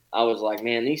started, I was like,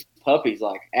 man, these puppies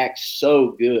like act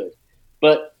so good.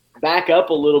 But back up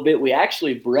a little bit, we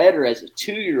actually bred her as a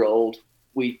 2-year-old.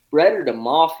 We bred her to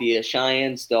Mafia,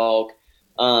 Cheyenne's dog.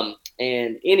 And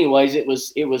anyways, it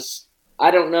was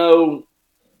I don't know,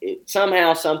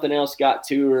 somehow something else got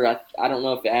to her. I don't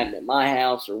know if it happened at my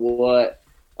house or what.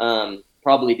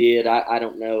 Probably did. I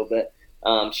don't know, but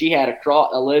she had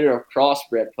a litter of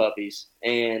crossbred puppies,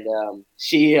 and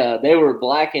they were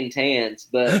black and tans,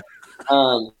 but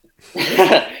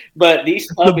But these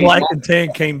The puppies, black and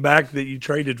tan came back that you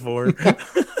traded for.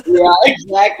 yeah,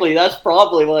 exactly. That's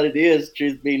probably what it is.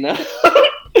 Truth be known,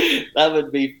 that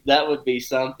would be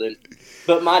something.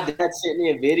 But my dad sent me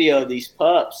a video of these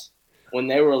pups when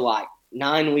they were like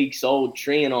 9 weeks old,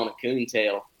 treeing on a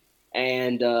coontail,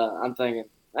 and I'm thinking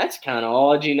that's kind of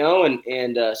odd, you know.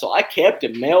 And so I kept a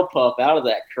male pup out of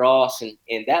that cross, and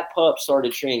that pup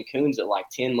started treeing coons at like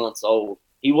 10 months old.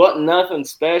 He wasn't nothing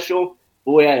special.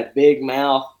 Boy had a big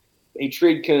mouth. He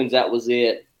treed coons. That was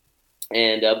it.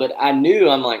 And but I knew,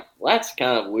 I'm like, well, that's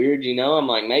kind of weird, you know. I'm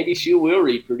like, maybe she will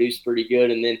reproduce pretty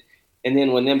good. And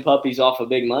then when them puppies off of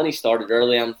Big Money started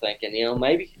early, I'm thinking, you know,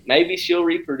 maybe she'll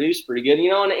reproduce pretty good, you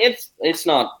know. And it's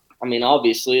not. I mean,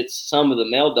 obviously, it's some of the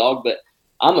male dog, but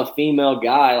I'm a female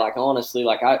guy. Like honestly,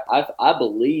 like I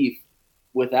believe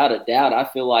without a doubt, I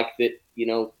feel like that, you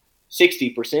know,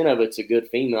 60% of it's a good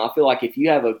female. I feel like if you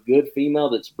have a good female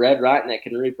that's bred right and that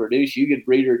can reproduce, you could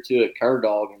breed her to a cur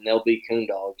dog and they'll be coon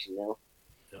dogs, you know.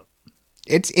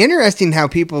 It's interesting how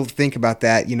people think about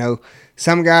that. You know,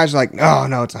 some guys are like, oh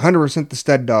no, it's 100% the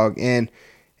stud dog, and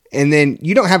then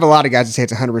you don't have a lot of guys that say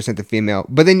it's 100% the female,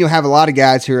 but then you'll have a lot of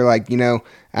guys who are like, you know,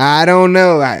 I don't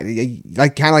know,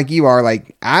 like kind of like you are,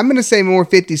 like I'm gonna say more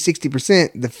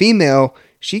 50-60% the female.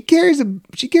 She carries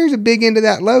a big end of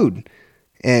that load,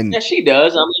 and yeah, she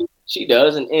does. I mean, she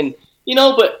does, and you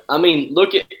know, but I mean,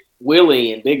 look at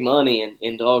Willie and Big Money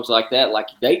and dogs like that. Like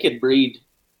they could breed.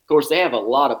 Of course, they have a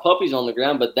lot of puppies on the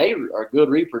ground, but they are good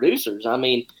reproducers. I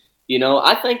mean, you know,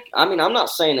 I'm not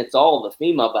saying it's all the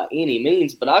female by any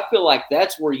means, but I feel like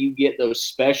that's where you get those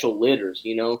special litters,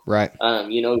 you know. right.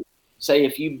 You know, say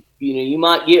if you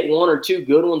might get one or two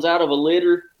good ones out of a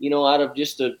litter, you know, out of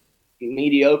just a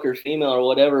mediocre female or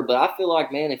whatever. But I feel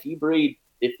like, man,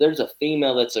 if there's a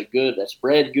female that's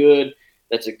bred good,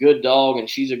 that's a good dog, and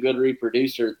she's a good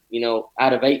reproducer, you know,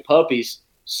 out of 8 puppies,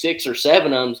 6 or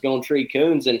 7 of them's going to treat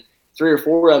coons, and 3 or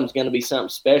 4 of them's going to be something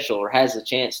special or has a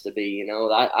chance to be, you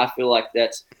know. I feel like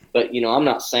that's, but, you know, I'm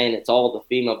not saying it's all the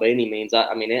female by any means.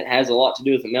 I mean, it has a lot to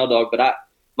do with the male dog, but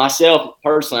myself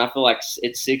personally, I feel like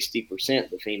it's 60%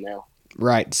 the female.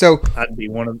 Right. So I'd be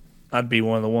one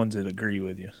of the ones that agree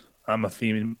with you. I'm a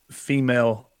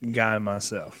female guy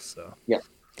myself, so yeah.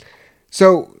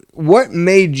 So what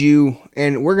made you,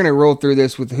 and we're going to roll through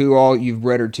this with who all you've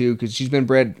bred her to, because she's been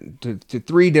bred to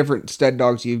 3 different stud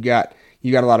dogs. You got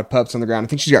a lot of pups on the ground. I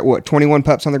think she's got 21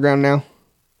 pups on the ground now?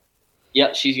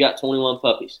 Yep, she's got 21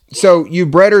 puppies. So you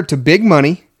bred her to Big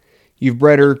Money, you've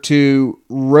bred her to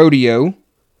Rodeo,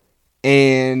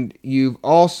 and you've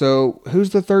also, who's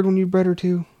the third one you bred her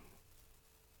to?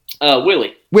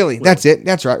 Willie. Willie, that's it.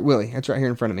 That's right, Willie. That's right here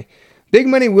in front of me. Big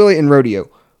Money, Willie, and Rodeo.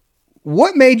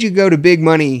 What made you go to Big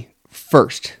Money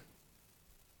first?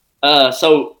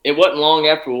 So it wasn't long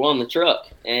after we won the truck,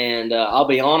 and I'll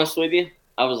be honest with you,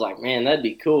 I was like, man, that'd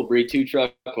be cool, breed 2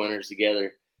 truck winners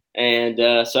together. And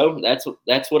so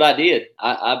that's what I did.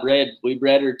 We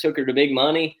bred her, took her to Big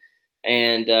Money,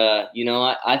 and you know,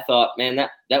 I thought, man,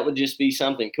 that would just be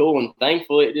something cool. And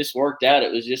thankfully, it just worked out.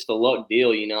 It was just a luck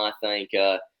deal, you know. I think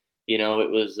you know, it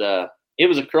was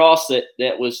a cross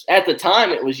that was, at the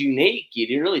time, it was unique.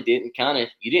 You really didn't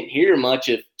hear much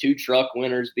of 2 truck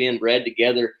winners being bred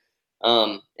together,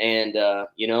 and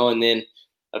you know, and then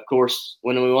of course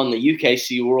when we won the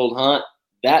UKC World Hunt,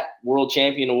 that world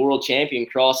champion to world champion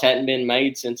cross hadn't been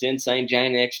made since Insane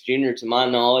Jane X Jr. to my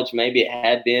knowledge. Maybe it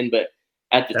had been, but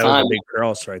at the time, that was a big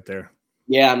cross right there.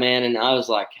 Yeah, man, and I was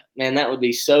like, man, that would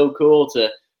be so cool to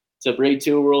breed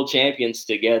 2 world champions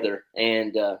together.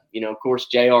 And you know, of course,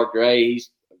 J.R. Gray,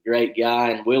 he's a great guy,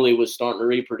 and Willie was starting to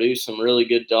reproduce some really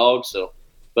good dogs. So,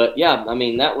 but yeah, I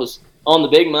mean, that was on the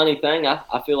Big Money thing.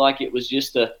 I feel like it was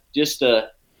just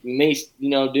me, you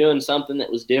know, doing something that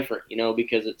was different, you know,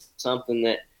 because it's something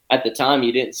that at the time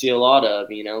you didn't see a lot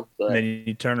of, you know. But and then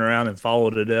you turn around and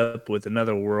followed it up with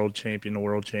another world champion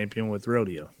with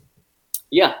Rodeo.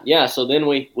 Yeah. So then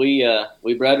we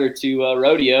bred her to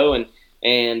Rodeo,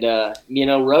 and you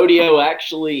know, Rodeo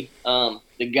actually,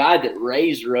 the guy that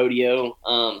raised Rodeo,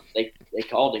 they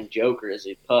called him Joker as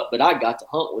a pup, but I got to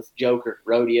hunt with Joker,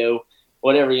 Rodeo,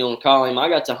 whatever you want to call him. I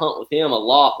got to hunt with him a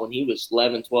lot when he was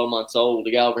 11, 12 months old.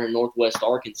 The guy over here in Northwest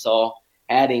Arkansas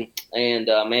had him, and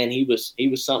man, he was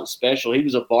something special. He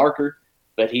was a barker,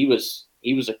 but he was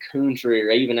a coon treer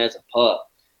even as a pup.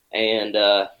 And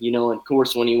you know, and of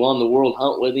course, when he won the World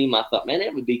Hunt with him, I thought, man,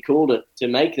 it would be cool to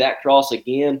make that cross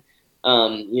again.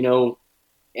 You know,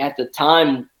 at the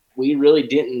time, we really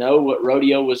didn't know what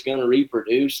Rodeo was going to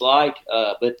reproduce like,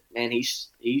 but man, he's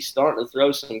starting to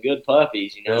throw some good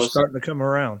puppies. You know, they're starting to come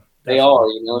around. They are,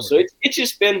 you know. So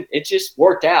it's just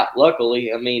worked out.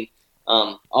 Luckily, I mean,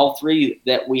 All three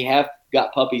that we have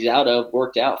got puppies out of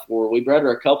worked out for her. We bred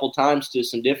her a couple times to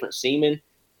some different semen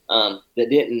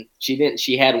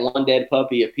she had one dead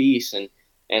puppy apiece, and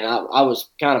I was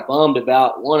kind of bummed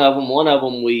about one of them. One of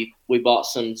them we bought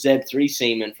some Z3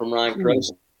 semen from Ryan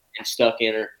Croson and stuck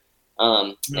in her.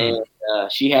 And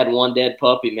she had one dead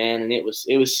puppy, man, and it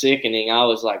was sickening. I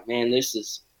was like, man, this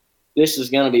is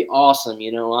going to be awesome.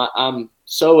 You know, I'm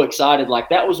so excited. Like,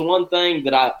 that was one thing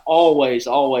that I always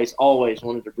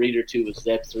wanted to breed her to was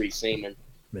Z3 semen.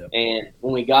 Yep. And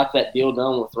when we got that deal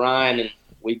done with Ryan and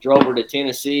we drove her to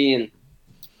Tennessee, and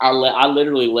I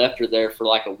literally left her there for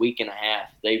like a week and a half.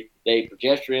 They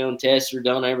progesterone tested her,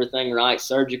 done everything right,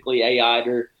 surgically AI'd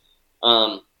her,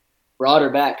 brought her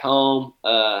back home.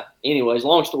 Anyways,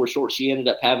 long story short, she ended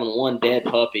up having one dead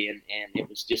puppy, and it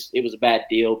was a bad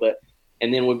deal.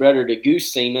 And then we bred her to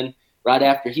Goose Seaman right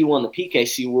after he won the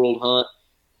PKC World Hunt.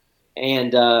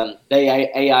 And they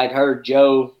AI'd her.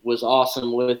 Joe was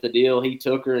awesome with the deal. He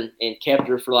took her and kept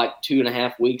her for like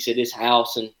 2.5 weeks at his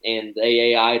house, and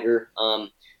they AI'd her.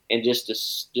 And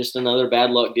just another bad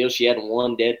luck deal. She had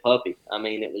one dead puppy. I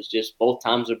mean, it was just both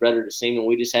times we bred her to semen.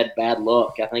 We just had bad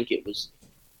luck. I think it was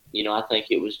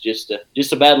just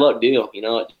a bad luck deal. You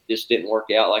know, it just didn't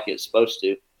work out like it's supposed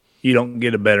to. You don't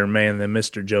get a better man than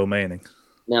Mr. Joe Manning.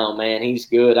 No, man, he's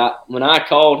good. When I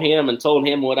called him and told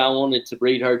him what I wanted to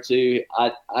breed her to,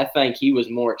 I think he was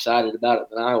more excited about it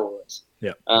than I was.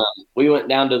 Yeah. We went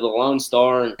down to the Lone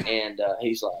Star, and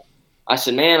he's like, I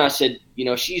said, you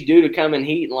know, she's due to come in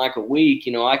heat in like a week.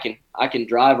 You know, I can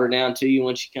drive her down to you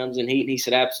when she comes in heat. And he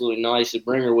said, absolutely not. He said,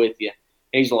 bring her with you.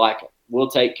 He's like, we'll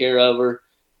take care of her.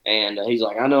 And he's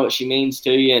like, I know what she means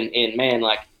to you. And man,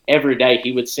 like, every day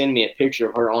he would send me a picture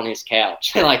of her on his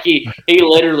couch. Like he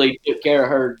literally took care of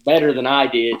her better than I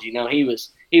did. You know, he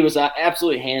was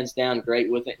absolutely hands down great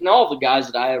with it. And all the guys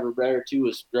that I ever bred her to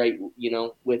was great, you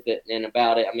know, with it and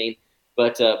about it. I mean,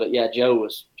 but yeah, Joe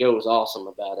was awesome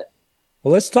about it.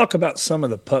 Well, let's talk about some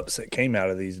of the pups that came out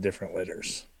of these different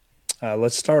litters.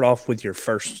 Let's start off with your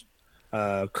first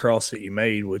cross that you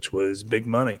made, which was Big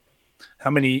Money. How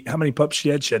many pups she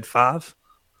had? She had 5?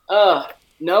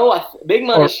 No, Big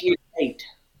Money, she had 8.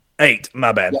 8,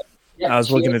 my bad. Yeah, I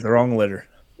was looking at the wrong litter.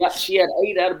 Yeah, she had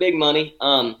 8 out of Big Money.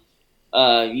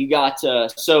 You got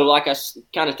so like I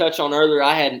kind of touched on earlier,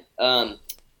 I had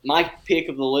my pick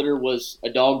of the litter was a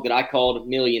dog that I called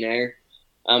Millionaire.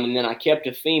 And then I kept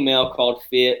a female called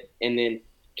Fit, and then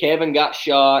Kevin got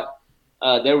shot.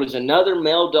 There was another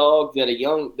male dog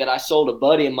that I sold a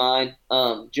buddy of mine,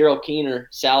 Gerald Keener,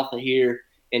 south of here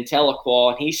in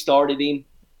Tahlequah, and he started him,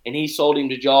 and he sold him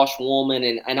to Josh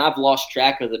Woolman, and I've lost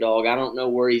track of the dog. I don't know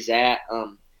where he's at.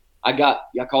 I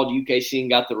called UKC and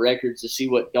got the records to see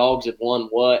what dogs have won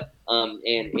what, and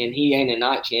he ain't a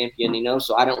night champion, you know,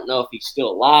 so I don't know if he's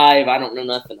still alive. I don't know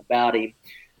nothing about him.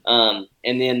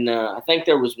 And then I think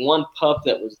there was one pup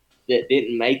that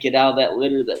didn't make it out of that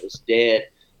litter that was dead.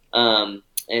 And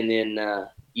then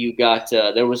you got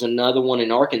there was another one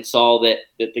in Arkansas that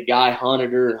the guy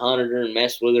hunted her and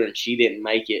messed with her, and she didn't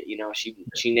make it. You know, she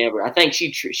never. I think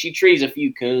she trees a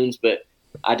few coons, but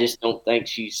I just don't think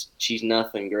she's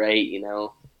nothing great. You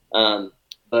know,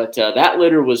 but that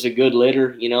litter was a good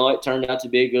litter. You know, it turned out to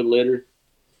be a good litter.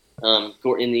 And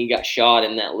then he got shot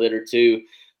in that litter too.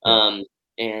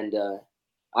 And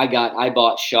I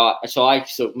bought shot.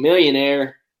 So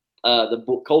Millionaire,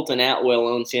 the Colton Atwell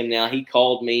owns him now. He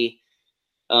called me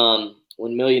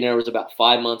when Millionaire was about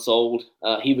 5 months old.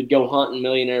 He would go hunting.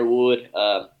 Millionaire would.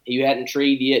 He hadn't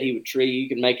treed yet. He would tree. You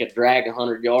could make a drag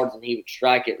 100 yards, and he would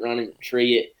strike it, run and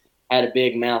tree it. Had a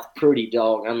big mouth, pretty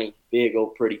dog. I mean, big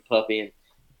old pretty puppy. And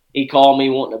he called me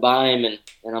wanting to buy him, and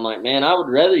I'm like, man, I would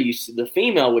rather you. The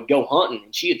female would go hunting,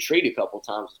 and she had treated a couple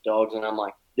times with dogs, and I'm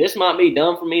like, this might be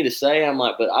dumb for me to say. I'm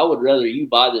like, but I would rather you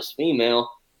buy this female.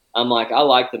 I'm like, I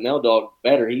like the male dog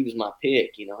better. He was my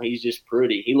pick. You know, he's just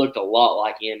pretty. He looked a lot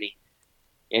like Emmy.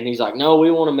 And he's like, no,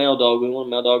 we want a male dog. We want a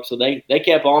male dog. So they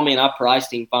kept on me, and I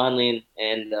priced him finally,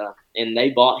 and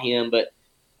they bought him. But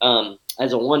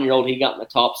as a 1-year-old, he got in the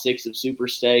top 6 of Super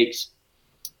Stakes.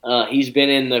 He's been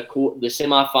in the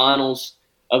semifinals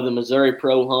of the Missouri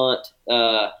Pro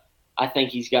Hunt. I think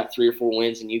he's got 3 or 4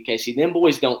 wins in UKC. Them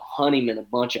boys don't hunt him in a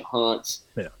bunch of hunts.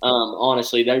 Yeah.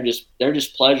 Honestly, they're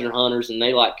just pleasure hunters, and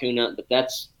they like coon hunting. But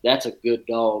that's a good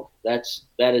dog. That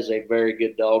is a very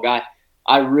good dog.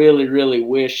 I really, really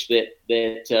wish that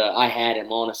I had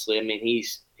him. Honestly, I mean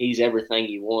he's everything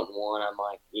you want in one. I'm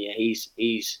like, yeah, he's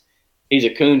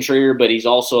a coon treer, but he's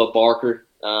also a barker.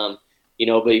 You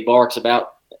know, but he barks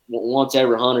about once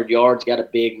every 100 yards. Got a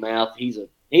big mouth. He's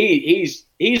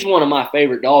one of my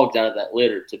favorite dogs out of that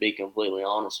litter, to be completely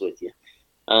honest with you.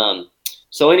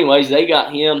 So anyways, they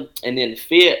got him, and then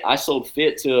Fit. I sold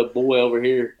Fit to a boy over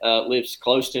here, lives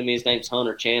close to me. His name's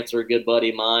Hunter Chancellor, a good buddy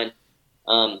of mine.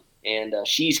 And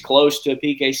she's close to a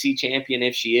PKC champion.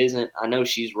 If she isn't, I know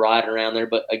she's right around there.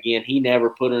 But again, he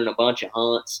never put her in a bunch of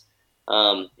hunts.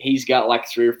 He's got like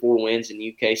 3 or 4 wins in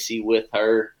UKC with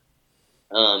her.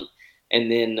 And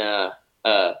then, I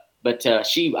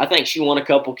think she won a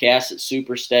couple casts at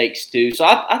Super Stakes too. So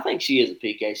I think she is a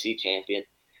PKC champion.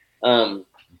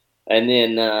 And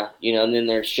then, and then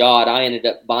there's Shot. I ended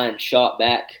up buying Shot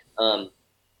back.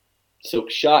 So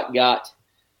Shot got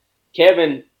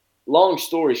Kevin. Long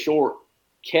story short,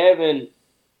 Kevin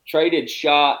traded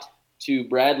Shot to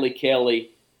Bradley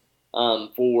Kelly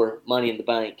for Money in the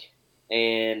Bank.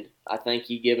 And I think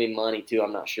he gave him money too.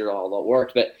 I'm not sure how that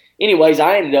worked. But anyways,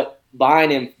 I ended up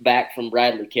buying him back from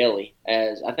Bradley Kelly,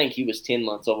 as I think he was 10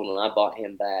 months old when I bought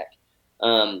him back.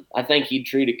 I think he'd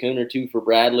treat a coon or two for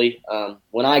Bradley.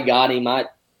 When I got him, I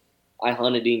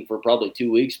hunted him for probably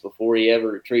 2 weeks before he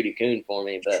ever treated a coon for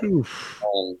me.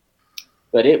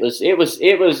 But it was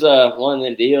one of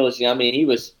them deals. I mean, he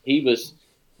was.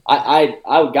 I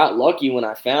got lucky when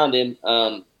I found him.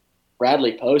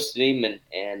 Bradley posted him,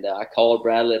 and I called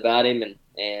Bradley about him,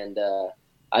 and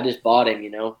I just bought him.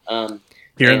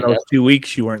 During those 2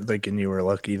 weeks, you weren't thinking you were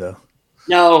lucky though.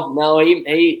 No,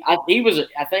 he was.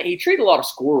 I think he treated a lot of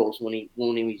squirrels when he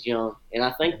was young, and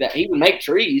I think that he would make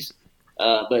trees,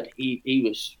 but he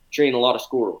was treating a lot of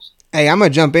squirrels. Hey, I'm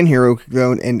gonna jump in here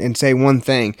though and say one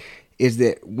thing. Is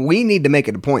that we need to make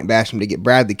it a point, Basham, to get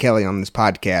Bradley Kelly on this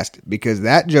podcast, because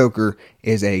that joker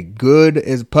is a good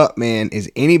as pup man as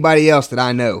anybody else that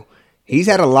I know. He's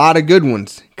had a lot of good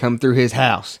ones come through his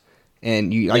house.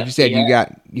 And you said,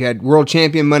 you had world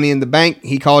champion Money in the Bank.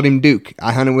 He called him Duke.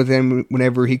 I hunted with him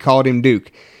whenever he called him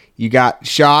Duke. You got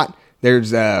Shot.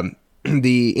 There's the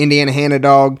Indiana Hannah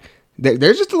dog.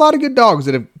 There's just a lot of good dogs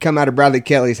that have come out of Bradley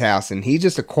Kelly's house, and he's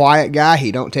just a quiet guy.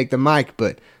 He don't take the mic,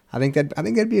 but I think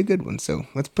that'd be a good one. So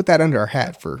let's put that under our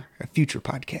hat for a future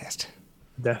podcast.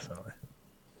 Definitely.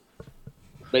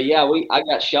 But yeah, I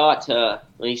got Shot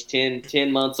when he's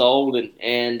 10 months old,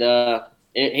 and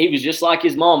he was just like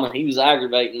his mama. He was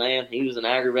aggravating, man. He was an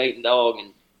aggravating dog,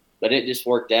 but it just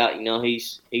worked out.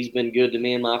 He's been good to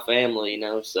me and my family.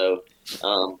 So.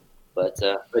 But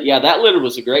yeah, that litter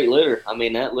was a great litter. I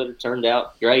mean, that litter turned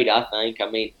out great, I think.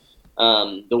 I mean,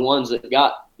 the ones that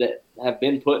have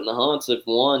been put in the hunts have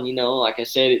won. Like I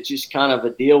said, it's just kind of a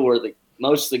deal where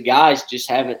most of the guys just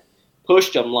haven't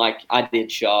pushed them like I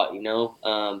did Shot.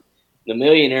 The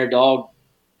Millionaire dog,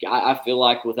 I feel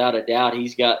like without a doubt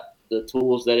he's got the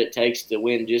tools that it takes to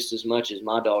win just as much as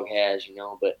my dog has.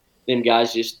 But them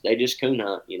guys just coon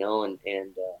hunt.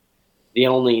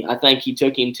 And I think he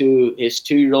took him to his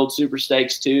 2-year-old Super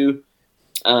Stakes too.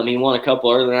 He won a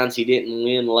couple early rounds. He didn't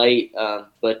win late,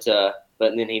 but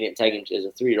then he didn't take him as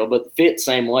a 3-year-old. But the Fit,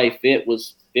 same way. Fit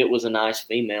was a nice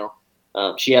female.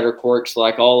 She had her quirks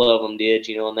like all of them did,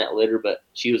 in that litter, but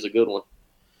she was a good one.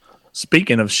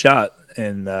 Speaking of Shot,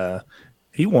 and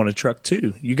he won a truck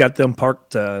too. You got them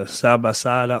parked side by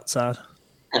side outside?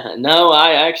 No,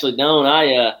 I actually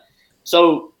don't.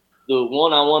 So the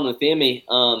one I won with Emmy,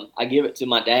 I give it to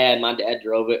my dad. My dad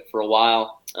drove it for a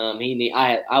while.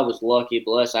 I was lucky,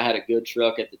 blessed. I had a good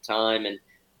truck at the time, and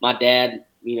my dad,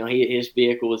 his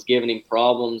vehicle was giving him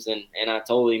problems, and I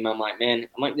told him, I'm like,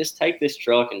 just take this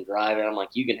truck and drive it. I'm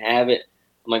like, you can have it.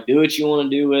 I'm like, do what you want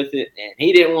to do with it. And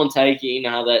he didn't want to take it. You know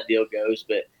how that deal goes.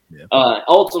 But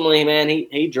ultimately, man,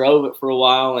 he drove it for a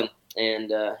while,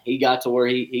 and he got to where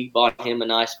he bought him a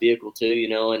nice vehicle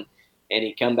too, and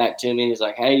he come back to me and he's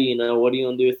like, hey, what are you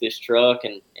going to do with this truck?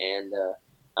 And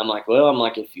I'm like,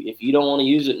 if you don't want to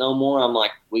use it no more, I'm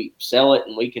like, we sell it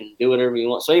and we can do whatever you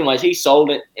want. So anyways, he sold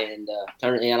it and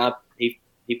turned it in. He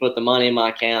put the money in my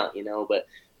account, But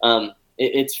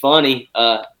it's funny.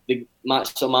 My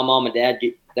mom and dad,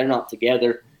 they're not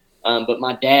together. But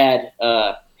my dad,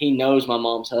 he knows my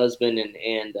mom's husband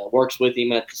and works with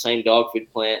him at the same dog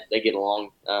food plant. They get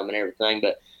along and everything.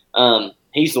 But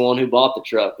he's the one who bought the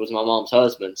truck, was my mom's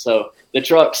husband. So the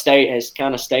truck has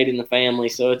kind of stayed in the family.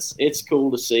 So it's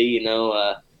cool to see,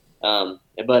 but I'm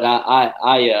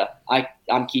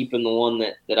keeping the one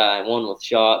that I won with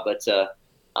Shot. But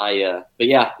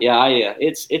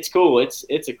it's cool.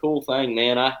 It's a cool thing,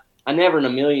 man. I never in a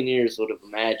million years would have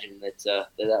imagined that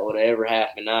would have ever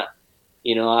happen. I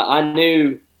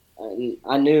knew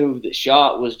that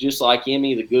Shot was just like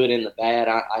Emmy, the good and the bad.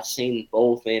 I seen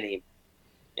both in him.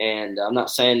 And I'm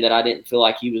not saying that I didn't feel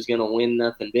like he was going to win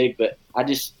nothing big, but I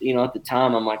just, at the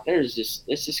time, I'm like, it's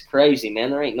just crazy,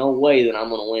 man. There ain't no way that I'm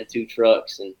going to win 2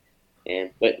 trucks. And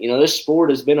But this sport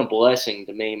has been a blessing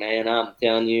to me, man. I'm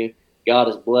telling you, God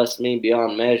has blessed me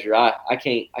beyond measure. I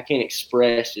can't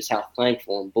express just how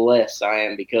thankful and blessed I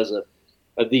am because of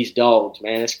these dogs,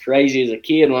 man. It's crazy. As a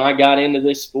kid, when I got into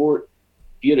this sport,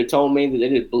 if you'd have told me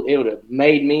that it would have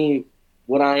made me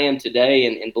what I am today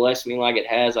and blessed me like it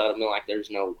has, I'd have been like,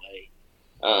 there's no way.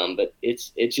 But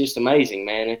it's just amazing,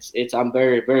 man. I'm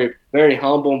very, very, very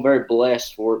humble and very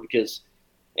blessed for it because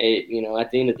at the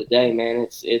end of the day, man,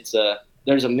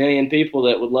 there's a million people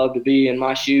that would love to be in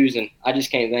my shoes, and I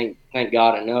just can't thank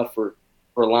God enough for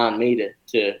allowing me to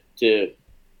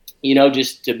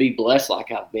just to be blessed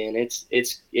like I've been. It's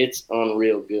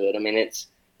unreal good. I mean, it's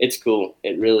cool.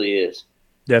 It really is.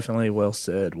 Definitely well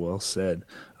said. Well said.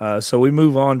 So we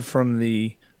move on from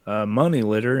the money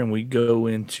litter and we go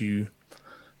into,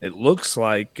 it looks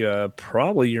like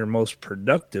probably your most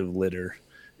productive litter,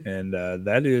 and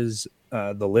that is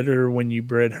the litter when you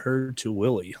bred her to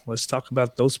Willie. Let's talk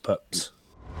about those pups.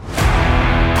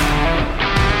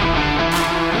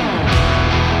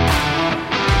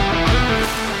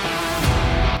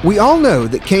 We all know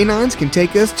that canines can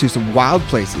take us to some wild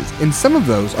places, and some of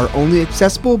those are only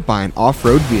accessible by an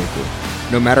off-road vehicle.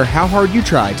 No matter how hard you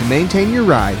try to maintain your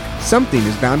ride, something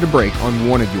is bound to break on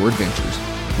one of your adventures.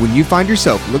 When you find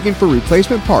yourself looking for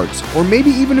replacement parts, or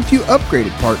maybe even a few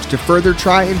upgraded parts to further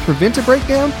try and prevent a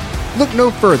breakdown, look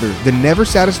no further than Never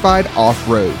Satisfied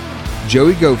Off-Road.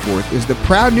 Joey Goforth is the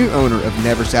proud new owner of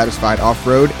Never Satisfied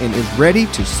Off-Road and is ready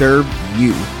to serve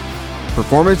you.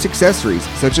 Performance accessories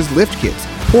such as lift kits,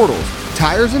 portals,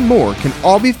 tires, and more can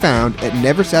all be found at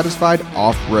Never Satisfied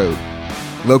Off-Road.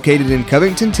 Located in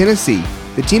Covington, Tennessee,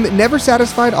 the team at Never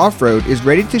Satisfied Off-Road is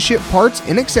ready to ship parts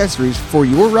and accessories for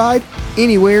your ride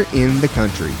anywhere in the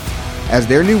country. As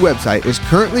their new website is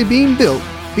currently being built,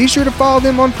 be sure to follow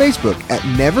them on Facebook at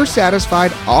Never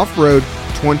Satisfied Off-Road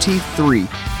 23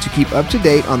 to keep up to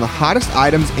date on the hottest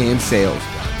items and sales.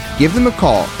 Give them a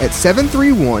call at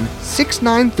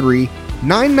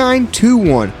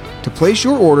 731-693-9921 to place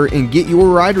your order and get your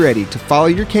ride ready to follow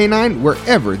your canine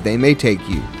wherever they may take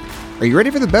you. Are you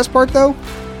ready for the best part though?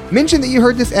 Mention that you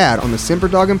heard this ad on the Semper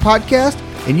Doggin podcast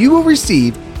and you will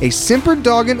receive a Semper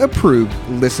Doggin approved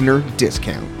listener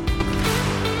discount.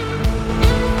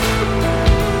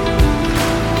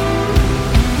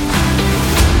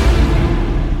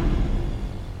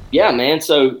 Yeah, man.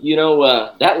 So,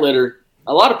 that litter,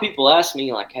 a lot of people ask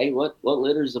me like, hey, what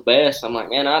litter is the best? I'm like,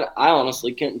 man, I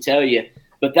honestly couldn't tell you.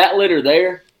 But that litter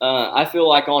there, I feel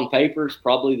like on paper is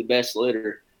probably the best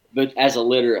litter, but as a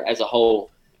litter as a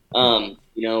whole, there's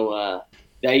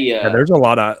a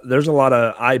lot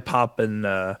of eye popping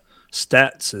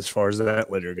stats as far as that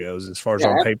litter goes, as far as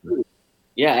on paper.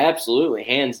 Yeah, absolutely,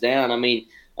 hands down. I mean,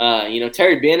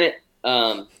 Terry Bennett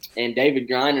and David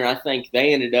Griner, I think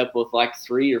they ended up with like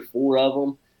 3 or 4 of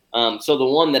them. So the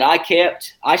one that I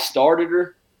kept, I started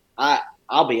her.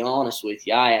 I'll be honest with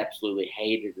you, I absolutely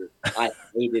hated her. I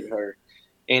hated her.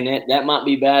 And that might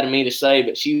be bad of me to say,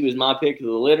 but she was my pick of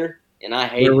the litter, and I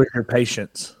hated her. Where was your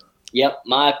patience? Yep,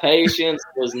 my patience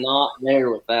was not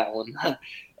there with that one.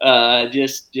 I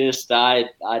just did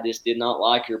not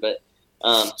like her. But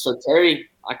so Terry,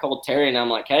 I called Terry, and I'm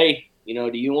like, hey,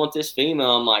 do you want this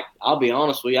female? I'm like, I'll be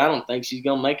honest with you, I don't think she's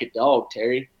going to make a dog,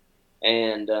 Terry.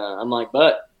 And I'm like,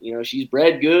 but, she's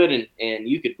bred good and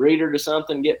you could breed her to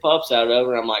something, get pups out of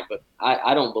her. I'm like, but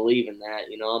I don't believe in that.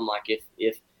 I'm like,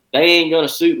 if they ain't going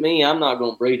to suit me, I'm not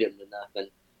going to breed them to nothing.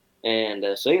 And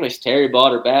so anyways, Terry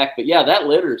bought her back. But, yeah, that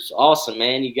litter's awesome,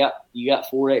 man. You got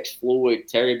 4X Floyd.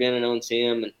 Terry Bennett owns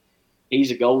him, and he's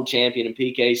a gold champion in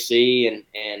PKC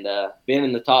and been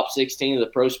in the top 16 of the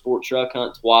Pro Sport Truck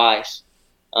Hunt twice.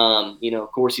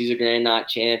 Of course, he's a Grand Night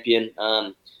champion.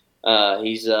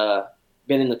 He's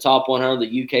been in the top 100 of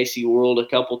the UKC World a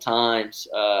couple times.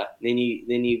 Then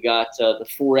you got the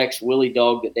 4X Willie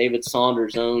dog that David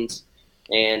Saunders owns,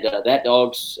 and that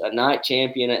dog's a night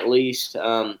champion at least.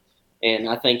 And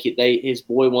I think his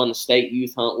boy won the state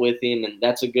youth hunt with him, and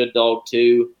that's a good dog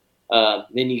too.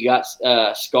 Then you got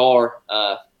Scar,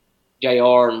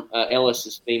 JR, and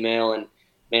Ellis's female, and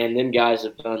man, them guys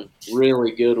have done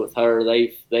really good with her.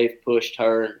 They've pushed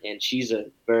her, and she's a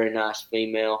very nice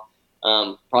female.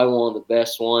 Probably one of the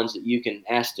best ones that you can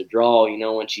ask to draw,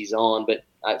 when she's on. But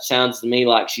it sounds to me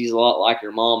like she's a lot like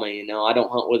her mama. I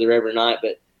don't hunt with her every night,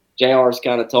 but JR's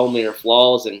kind of told me her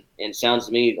flaws, and sounds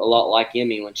to me a lot like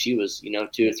Emmy when she was, 2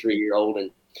 or 3 year old.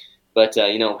 But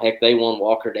heck, they won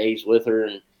Walker Days with her,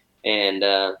 and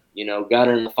got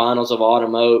her in the finals of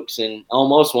Autumn Oaks and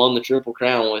almost won the Triple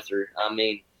Crown with her. I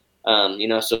mean,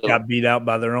 so got beat out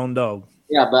by their own dog.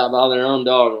 Yeah, by their own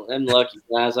dog. Them lucky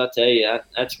guys, I tell you,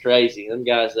 that's crazy. Them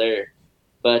guys there.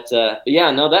 But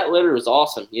yeah, no, that litter was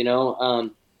awesome.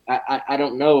 I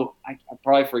don't know. I'm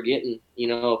probably forgetting,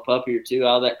 a puppy or two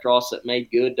out of that cross that made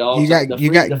good dogs.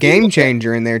 You got Game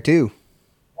Changer in there too.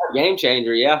 Game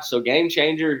Changer, yeah. So Game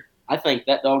Changer, I think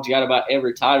that dog's got about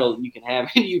every title you can have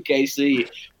in UKC.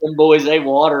 Them boys, they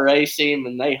water race him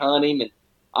and they hunt him. And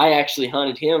I actually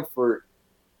hunted him for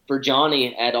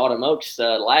Johnny at Autumn Oaks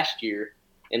last year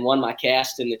and won my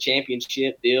cast in the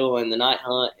championship deal and the night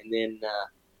hunt. And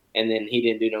then he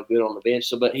didn't do no good on the bench.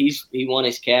 So, but he won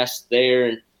his cast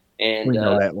there. And we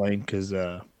know that, Lane, because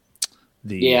the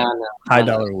high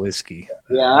dollar whiskey.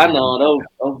 Yeah, I know.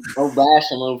 Don't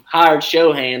bash him. Hired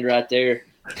show hand right there.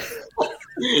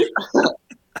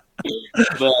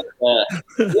 But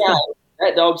yeah,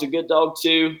 that dog's a good dog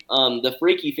too. The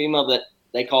freaky female that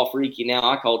they call Freaky now,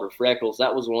 I called her Freckles.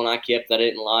 That was one I kept I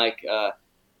didn't like.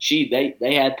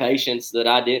 They had patience that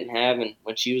I didn't have, and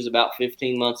when she was about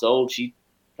 15 months old, she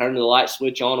turned the light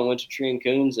switch on and went to treeing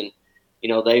coons, and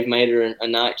they've made her a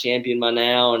night champion by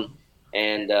now,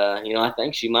 and I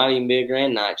think she might even be a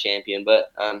grand night champion.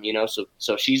 But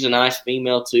so she's a nice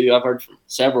female too. I've heard from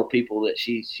several people that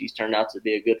she's turned out to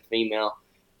be a good female.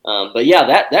 But yeah,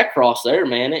 that cross there,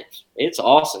 man, it's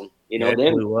awesome. It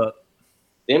blew up.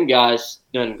 Them guys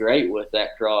done great with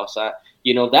that cross.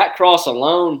 That cross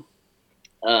alone,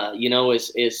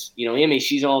 is Emmy.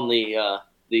 She's on the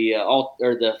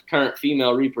current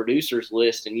female reproducers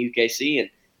list in UKC, and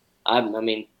I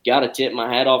mean, got to tip my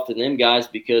hat off to them guys,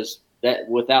 because that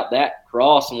without that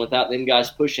cross and without them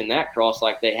guys pushing that cross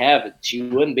like they have, she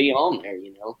wouldn't be on there,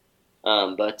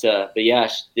 But yeah,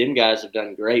 them guys have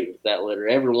done great with that litter.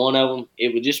 Every one of them,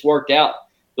 it would just worked out.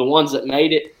 The ones that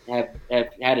made it have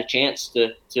had a chance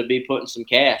to be putting some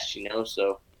cash,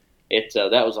 So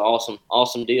that was an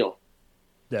awesome deal.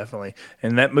 Definitely,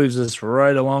 and that moves us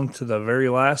right along to the very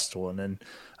last one, and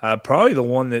probably the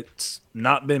one that's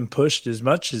not been pushed as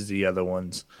much as the other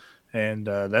ones, and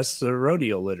that's the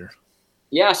rodeo litter.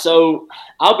 Yeah, so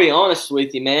I'll be honest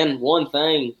with you, man. One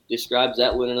thing describes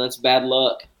that litter, and that's bad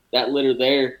luck. That litter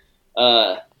there.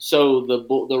 So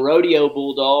the rodeo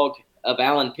bulldog of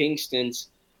Alan Pinkston's,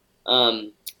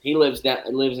 he lives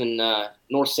in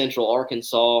north central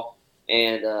Arkansas,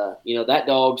 and that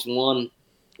dog's won.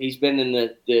 He's been in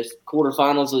the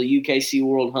quarterfinals of the UKC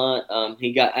World Hunt.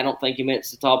 I don't think he made it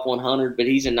to the top 100, but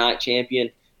he's a night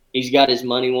champion. He's got his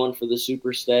money won for the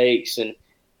Super Stakes and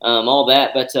all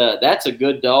that. But that's a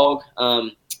good dog.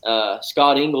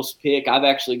 Scott Ingles' pick. I've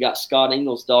actually got Scott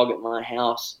Ingles' dog at my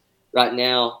house right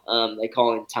now. They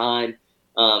call him Time.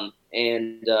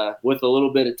 And with a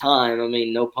little bit of time, I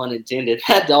mean, no pun intended,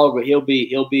 that dog, but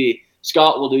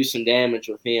Scott will do some damage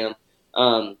with him.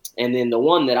 And then the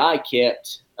one that I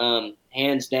kept,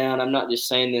 hands down, I'm not just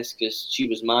saying this because she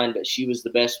was mine, but she was the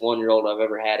best 1-year-old I've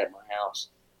ever had at my house.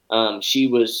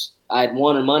 I had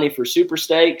won her money for Super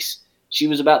Stakes. She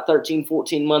was about 13,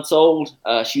 14 months old.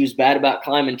 She was bad about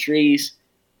climbing trees.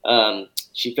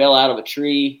 She fell out of a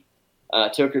tree.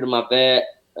 Took her to my vet.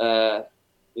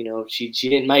 She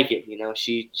didn't make it.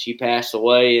 She passed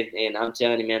away, and I'm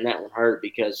telling you, man, that one hurt,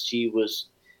 because she was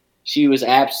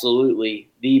absolutely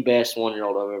the best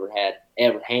 1-year-old I've ever had,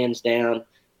 ever, hands down.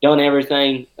 Done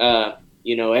everything,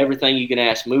 everything you can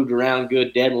ask. Moved around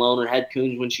good, dead loner, had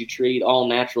coons when she treed, all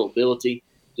natural ability,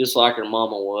 just like her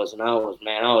mama was. And I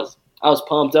was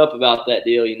pumped up about that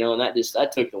deal, and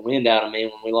that took the wind out of me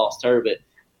when we lost her. But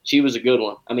she was a good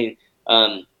one. I mean,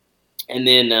 and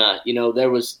then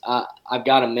I've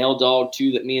got a male dog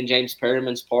too that me and James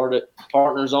Perriman's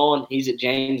partners on. He's at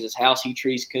James's house. He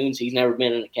trees coons. He's never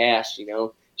been in a cast.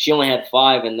 She only had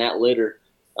 5 in that litter,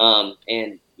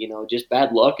 and just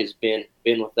bad luck has been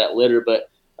with that litter.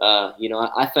 But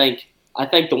I think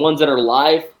the ones that are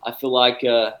live, I feel like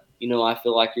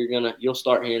you'll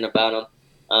start hearing about them.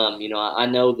 I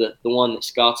know the one that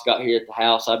Scott's got here at the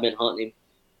house. I've been hunting him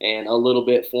and a little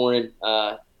bit for him.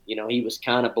 He was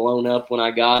kind of blown up when I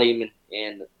got him,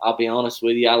 and I'll be honest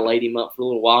with you, I laid him up for a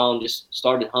little while and just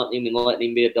started hunting him and letting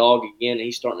him be a dog again. And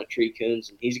he's starting to tree coons,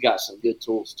 and he's got some good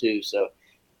tools too. So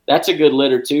that's a good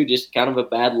litter too. Just kind of a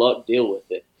bad luck deal with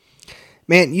it.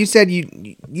 Man, you said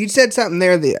you said something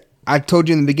there that I told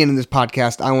you in the beginning of this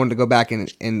podcast I wanted to go back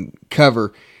and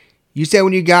cover. You said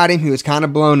when you got him, he was kind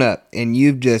of blown up, and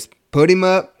you've just put him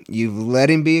up, you've let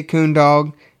him be a coon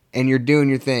dog, and you're doing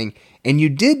your thing. And you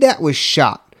did that with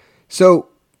Shot. So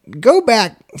go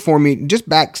back for me, just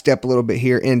back step a little bit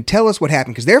here, and tell us what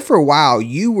happened. Because there for a while,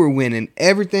 you were winning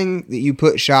everything that you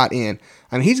put Shot in.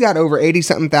 I mean, he's got over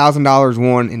 $80-something thousand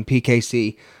won in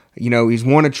PKC. He's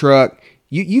won a truck.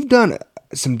 You've done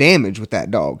some damage with that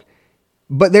dog.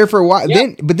 But there for a while,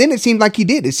 Yep. then it seemed like he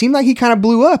did. It seemed like he kind of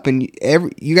blew up, and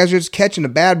you guys were just catching a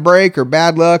bad break or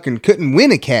bad luck and couldn't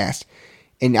win a cast.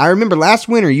 And I remember last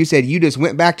winter you said you just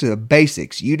went back to the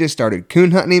basics. You just started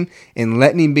coon hunting him and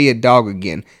letting him be a dog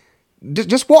again.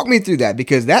 Just walk me through that,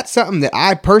 because that's something that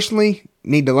I personally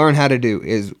need to learn how to do,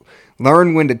 is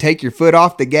learn when to take your foot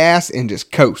off the gas and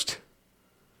just coast.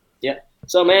 Yeah.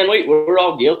 So, man, we're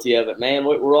all guilty of it, man.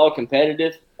 We're all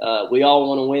competitive. We all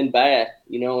want to win bad,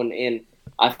 and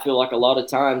I feel like a lot of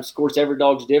times, of course, every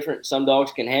dog's different. Some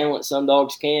dogs can handle it, some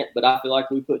dogs can't, but I feel like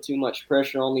we put too much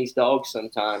pressure on these dogs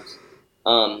sometimes.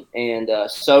 So,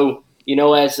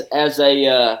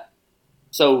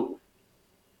 so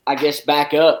I guess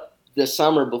back up the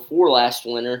summer before last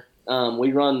winter,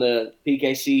 we run the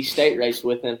PKC state race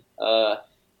with him.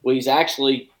 We was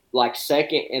actually like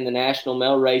second in the national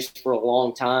male race for a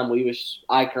long time.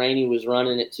 Ike Rainey was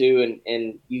running it too.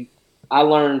 I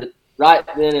learned right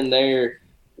then and there,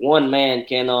 one man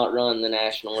cannot run the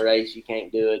national race. You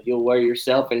can't do it. You'll wear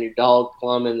yourself and your dog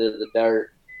plumb into the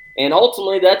dirt. And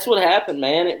ultimately, that's what happened,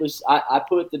 man. I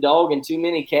put the dog in too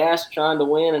many casts trying to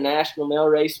win a national male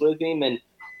race with him, and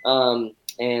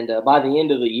by the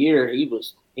end of the year, he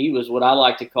was what I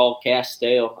like to call cast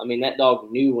stale. I mean, that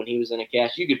dog knew when he was in a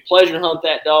cast. You could pleasure hunt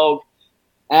that dog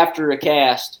after a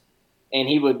cast, and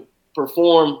he would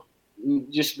perform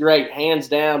just great, hands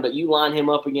down. But you line him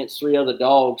up against three other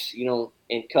dogs,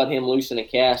 and cut him loose in a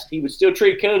cast, he would still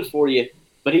treat coons for you.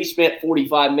 But he spent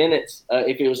 45 minutes.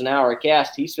 If it was an hour a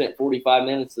cast, he spent 45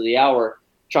 minutes of the hour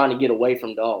trying to get away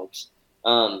from dogs.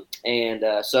 So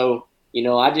he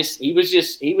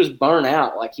was burnt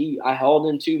out. Like I hauled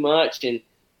him too much and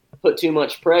put too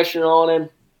much pressure on him.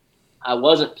 I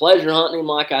wasn't pleasure hunting him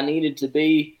like I needed to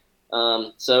be.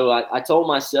 So I told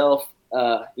myself,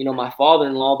 my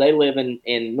father-in-law, they live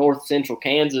in north central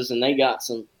Kansas, and they got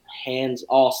some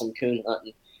awesome coon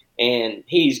hunting, and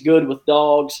he's good with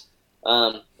dogs.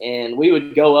 And we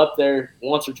would go up there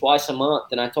once or twice a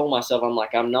month. And I told myself,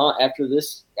 I'm not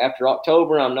after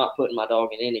October, I'm not putting my dog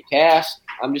in any cast.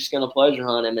 I'm just going to pleasure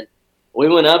hunt him. And we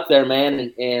went up there,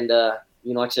 man. And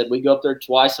like I said, we go up there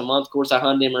twice a month. Of course, I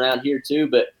hunt him around here too,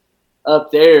 but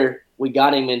up there, we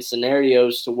got him in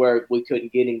scenarios to where we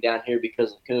couldn't get him down here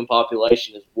because the coon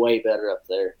population is way better up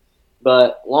there.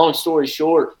 But long story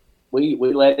short, we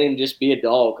let him just be a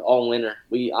dog all winter.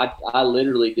 I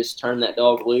literally just turned that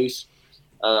dog loose,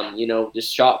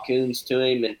 just shot coons to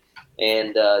him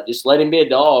and just let him be a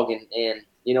dog. And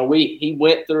he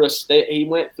went through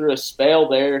a spell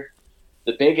there.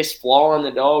 The biggest flaw in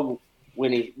the dog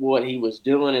what he was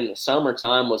doing in the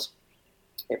summertime was,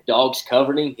 if dogs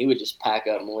covered him, he would just pack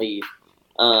up and leave.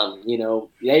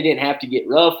 They didn't have to get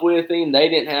rough with him. They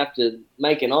didn't have to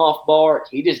make an off bark.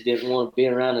 He just didn't want to be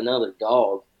around another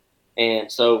dog.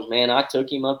 And so, man, I took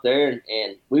him up there,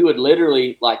 and we would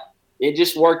literally, it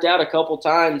just worked out a couple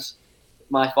times.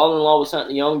 My father-in-law was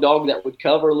hunting a young dog that would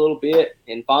cover a little bit,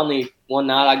 and finally one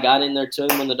night I got in there to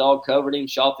him when the dog covered him,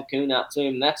 shot the coon out to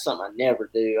him. And that's something I never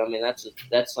do. I mean, that's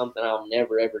something I'll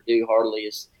never, ever do hardly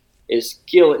is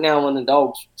kill it. Now when the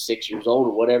dog's 6 years old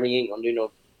or whatever, you ain't going to do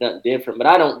nothing different. But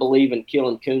I don't believe in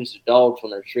killing coons or dogs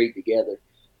when they're treated together.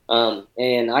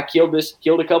 And I killed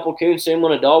a couple coons to him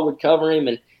when a dog would cover him,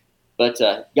 but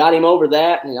got him over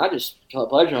that, and I just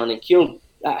pleasure on him. Killed.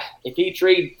 If he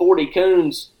treated 40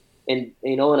 coons in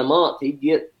a month, he'd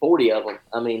get 40 of them.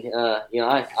 I mean,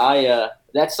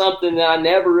 that's something that I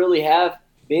never really have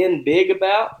been big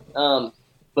about.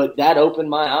 But that opened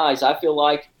my eyes. I feel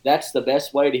like that's the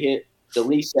best way to hit the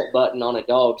reset button on a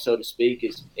dog, so to speak,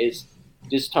 is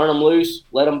just turn them loose,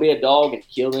 let them be a dog, and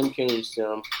kill them coons to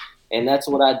them. And that's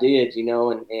what I did,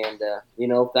 and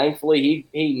thankfully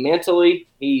he mentally,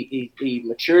 he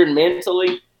matured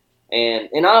mentally.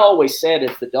 And I always said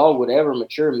if the dog would ever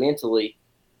mature mentally,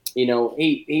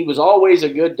 he was always a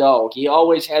good dog. He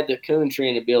always had the coon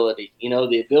treeing ability,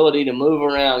 the ability to move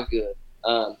around good.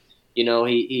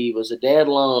 He was a dead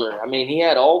loner. I mean, he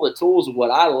had all the tools of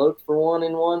what I looked for one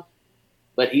in one,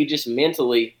 but he just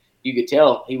mentally, you could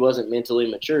tell he wasn't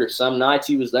mentally mature. Some nights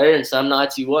he was there and some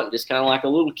nights he wasn't, just kind of like a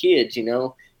little kid,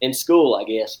 in school, I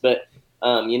guess. But,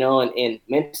 and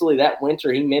mentally that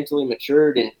winter he mentally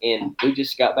matured, and we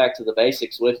just got back to the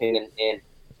basics with him. And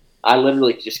I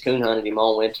literally just coon hunted him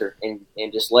all winter and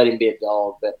just let him be a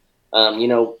dog. But,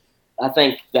 I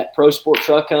think that pro sport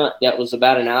truck hunt that was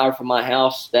about an hour from my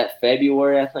house that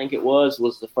February, I think it was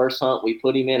the first hunt we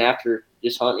put him in after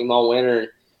just hunting him all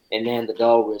winter. And man, the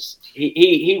dog was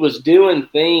he was doing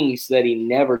things that he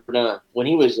never done. When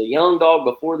he was a young dog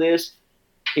before this,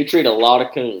 he treated a lot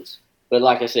of coons. But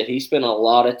like I said, he spent a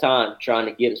lot of time trying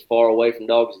to get as far away from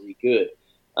dogs as he could.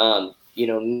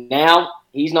 Now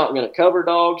he's not going to cover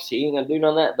dogs. He ain't going to do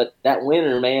none of that. But that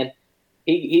winter, man,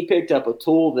 he picked up a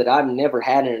tool that I've never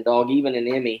had in a dog, even in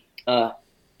Emmy.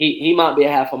 He might be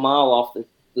a half a mile off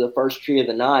the first tree of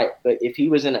the night, but if he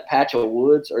was in a patch of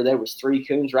woods or there was 3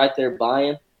 coons right there by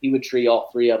him, he would tree all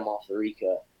 3 of them off the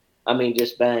recut. I mean,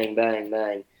 just bang, bang,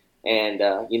 bang. And,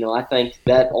 I think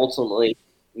that ultimately,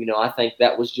 I think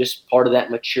that was just part of that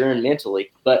maturing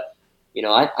mentally. But,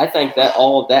 I think that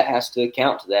all of that has to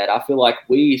account to that. I feel like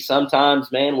we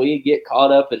sometimes, man, we get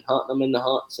caught up in hunting them in the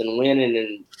hunts and winning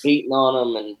and beating on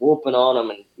them and whooping on them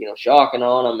and, shocking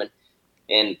on them.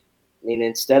 And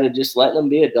instead of just letting them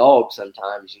be a dog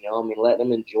sometimes, letting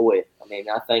them enjoy it.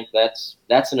 I think that's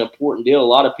an important deal. A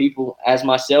lot of people, as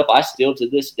myself, I still to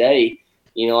this day,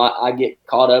 I get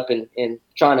caught up in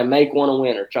trying to make one a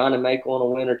winner, trying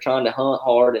to hunt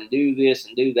hard and do this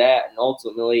and do that. And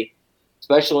ultimately,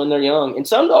 especially when they're young, and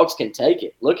some dogs can take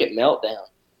it. Look at Meltdown.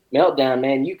 Meltdown,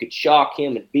 man, you could shock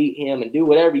him and beat him and do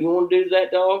whatever you want to do to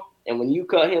that dog. And when you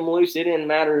cut him loose, it didn't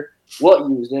matter what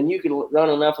you was doing. You could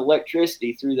run enough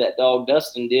electricity through that dog,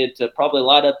 Dustin did, to probably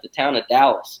light up the town of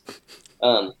Dallas.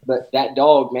 But that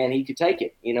dog, man, he could take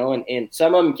it, and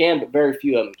some of them can, but very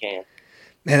few of them can.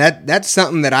 Man, that's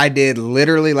something that I did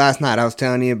literally last night. I was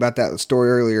telling you about that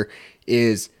story earlier,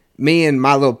 is me and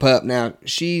my little pup. Now,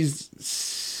 she's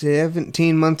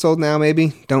 17 months old now,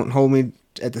 maybe. Don't hold me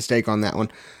at the stake on that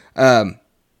one.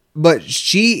 But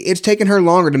it's taken her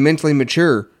longer to mentally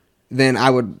mature than I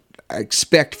would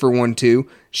expect for one to.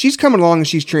 She's coming along and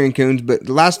she's treeing coons, but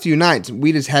the last few nights,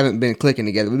 we just haven't been clicking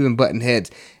together. We've been butting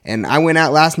heads. And I went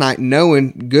out last night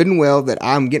knowing good and well that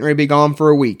I'm getting ready to be gone for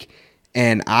a week.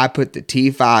 And I put the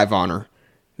T5 on her.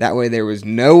 That way there was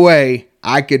no way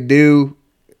I could do,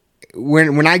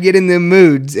 when I get in them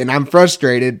moods and I'm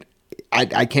frustrated,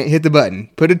 I can't hit the button.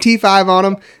 Put a T5 on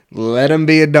them, let them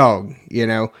be a dog,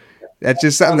 That's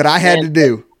just something that I had to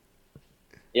do.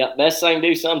 Yeah, best thing to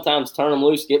do sometimes, turn them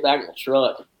loose, get back in the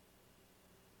truck.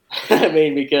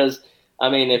 Because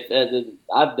if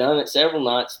I've done it several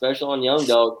nights, especially on young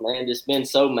dogs, man, just been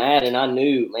so mad, and I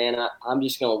knew, man, I'm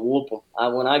just gonna whoop them.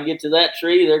 When I get to that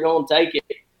tree, they're gonna take it,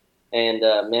 and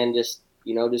man, just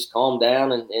calm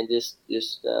down and just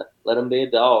let them be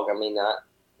a dog.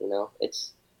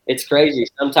 It's crazy.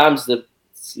 Sometimes there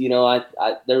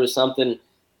was something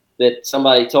that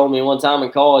somebody told me one time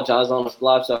in college. I was on a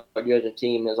livestock judging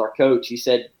team as our coach. He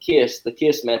said, the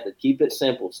KISS method. Keep it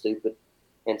simple, stupid.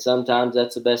 And sometimes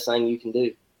that's the best thing you can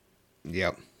do.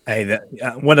 Yep. Hey,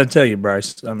 what I tell you,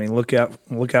 Bryce. Look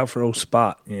out for old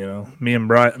Spot. Me and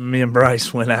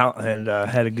Bryce went out and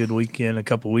had a good weekend a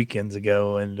couple weekends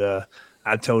ago, and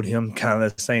I told him kind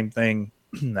of the same thing.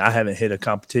 I haven't hit a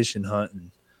competition hunt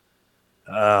in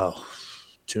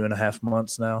 2.5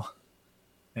 months now,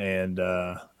 and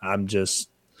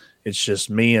it's just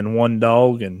me and one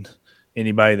dog. And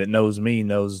anybody that knows me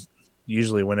knows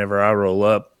usually whenever I roll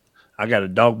up, I got a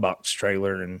dog box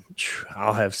trailer and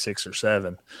I'll have 6 or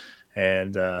 7.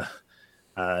 And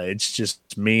it's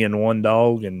just me and one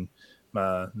dog, and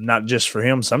not just for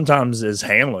him. Sometimes as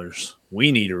handlers,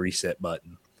 we need a reset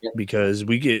button because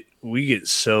we get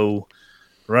so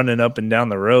running up and down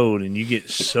the road, and you get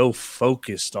so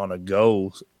focused on a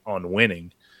goal, on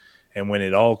winning. And when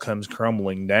it all comes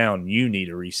crumbling down, you need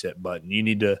a reset button. You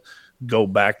need to go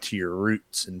back to your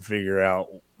roots and figure out,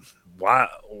 why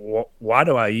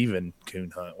do I even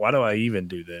coon hunt? Why do I even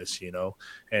do this?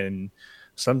 And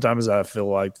sometimes I feel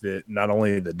like that not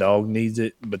only the dog needs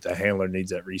it, but the handler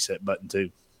needs that reset button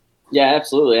too. Yeah,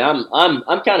 absolutely. I'm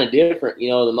kind of different,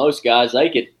 than most guys. They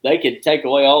could take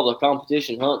away all the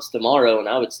competition hunts tomorrow, and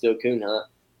I would still coon hunt.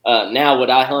 Now, would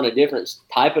I hunt a different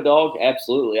type of dog?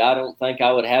 Absolutely. I don't think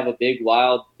I would have a big,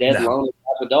 wild, dead, lonely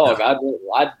type of dog.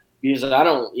 No. Because I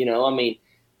don't,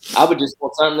 I would just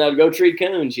want something that would go tree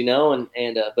coons,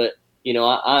 but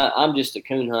I'm just a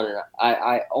coon hunter.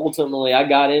 I ultimately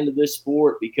got into this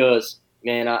sport because,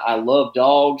 man, I love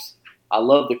dogs. I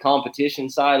love the competition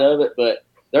side of it, but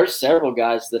there's several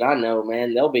guys that I know,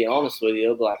 man, they'll be honest with you.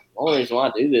 They'll be like, the only reason why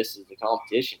I do this is the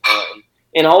competition hunting.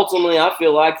 And ultimately, I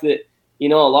feel like that, a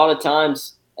lot of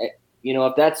times,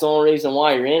 if that's the only reason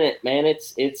why you're in it, man,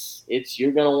 it's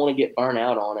you're going to want to get burnt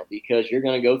out on it because you're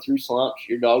going to go through slumps.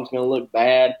 Your dog's going to look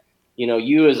bad.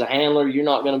 You as a handler, you're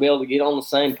not going to be able to get on the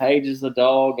same page as the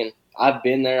dog. And I've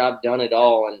been there. I've done it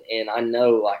all. And I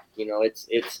know,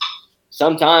 it's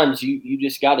sometimes you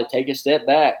just got to take a step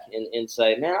back and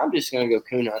say, man, I'm just going to go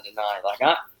coon hunt tonight.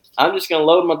 I'm just going to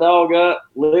load my dog up,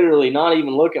 literally not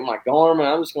even look at my Garmin.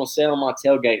 I'm just going to sit on my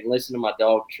tailgate and listen to my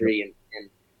dog tree.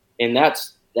 And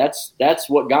that's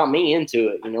what got me into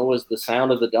it, was the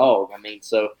sound of the dog.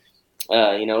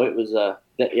 it was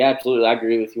yeah, absolutely. I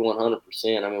agree with you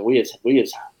 100%. I mean, we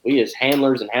as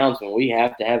handlers and houndsmen, we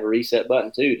have to have a reset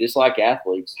button too, just like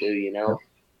athletes do.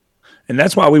 And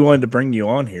that's why we wanted to bring you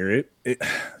on here. And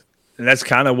that's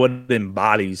kind of what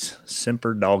embodies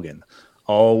Semper Dogging,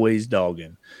 always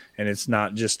dogging. And it's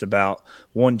not just about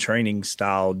one training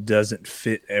style doesn't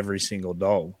fit every single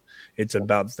dog. It's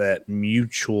about that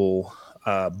mutual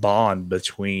bond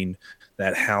between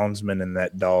that houndsman and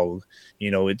that dog.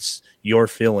 It's your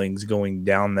feelings going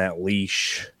down that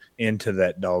leash into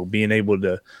that dog, being able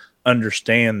to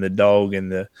understand the dog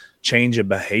and the change of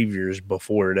behaviors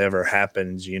before it ever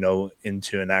happens,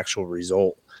 into an actual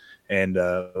result. And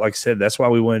like I said, that's why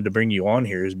we wanted to bring you on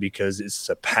here, is because it's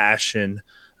a passion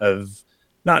of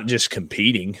not just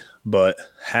competing, but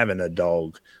having a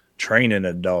dog, training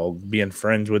a dog, being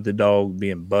friends with the dog,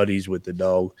 being buddies with the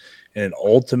dog, and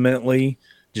ultimately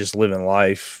just living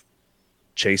life,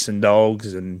 chasing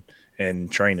dogs and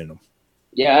training them.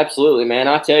 Yeah, absolutely, man.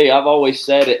 I tell you, I've always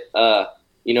said it.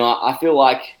 I feel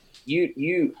like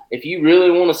you if you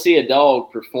really want to see a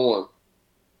dog perform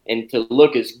and to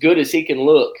look as good as he can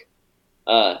look,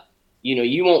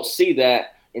 you won't see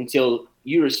that until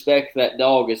you respect that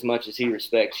dog as much as he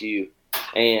respects you.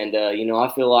 And,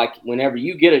 I feel like whenever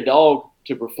you get a dog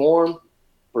to perform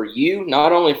for you,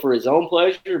 not only for his own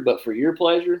pleasure, but for your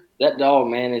pleasure, that dog,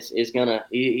 man,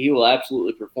 he will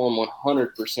absolutely perform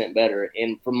 100% better.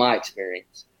 And from my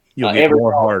experience, you'll get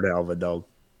more hard out of a dog.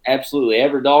 Absolutely.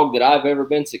 Every dog that I've ever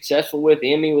been successful with,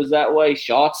 Emmy was that way,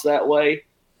 Shot's that way.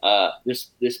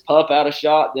 This pup out of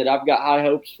Shot that I've got high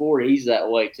hopes for, he's that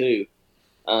way too.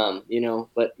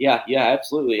 But yeah,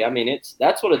 absolutely. I mean,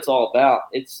 that's what it's all about.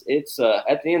 It's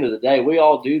at the end of the day, we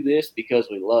all do this because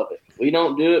we love it. We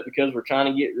don't do it because we're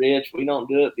trying to get rich. We don't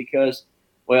do it because,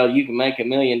 well, you can make $1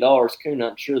 million coon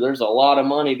hunting. Sure, there's a lot of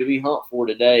money to be hunt for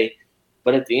today,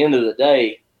 but at the end of the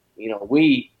day,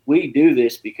 we do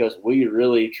this because we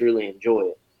really truly enjoy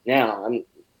it. Now,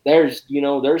 there's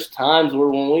times where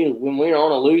when we're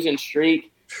on a losing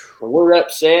streak, when we're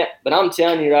upset, but I'm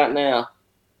telling you right now,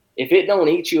 if it don't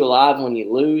eat you alive when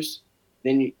you lose,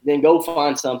 then go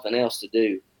find something else to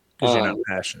do. Because you're not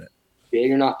passionate. Yeah,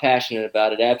 you're not passionate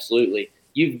about it. Absolutely.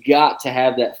 You've got to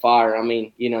have that fire. I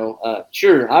mean,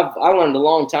 sure, I learned a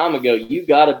long time ago, you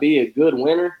got to be a good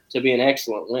winner to be an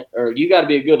excellent winner, or you got to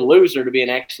be a good loser to be an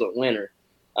excellent winner.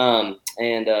 You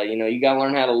got to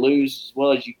learn how to lose as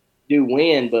well as you do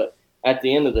win. But at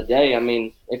the end of the day, I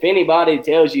mean, if anybody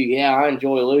tells you, yeah, I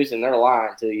enjoy losing, they're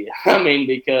lying to you. I mean,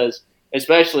 because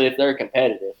especially if they're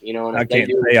competitive, and I can't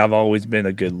say I've always been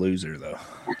a good loser, though.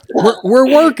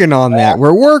 We're working on that.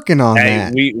 We're working on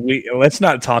that. We let's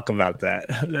not talk about that.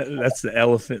 That's the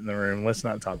elephant in the room. Let's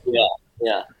not talk about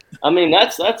Yeah. I mean,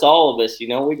 that's all of us,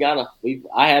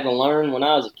 I had to learn when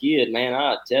I was a kid, man.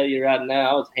 I tell you right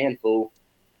now, I was a handful.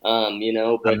 But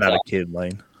I'm not a kid,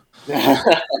 Lane. Yeah.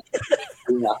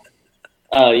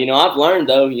 I've learned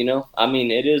though, I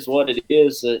mean, it is what it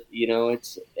is.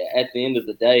 It's at the end of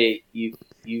the day, you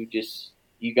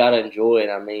got to enjoy it.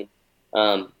 I mean,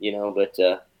 but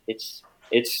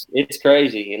it's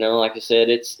crazy, like I said,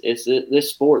 it's this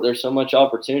sport, there's so much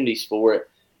opportunities for it.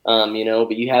 But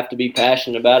you have to be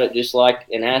passionate about it, just like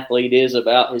an athlete is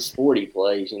about his sport he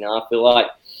plays. I feel like,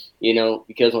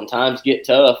 because when times get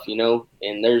tough,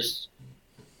 and there's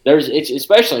it's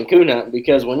especially in coon hunting,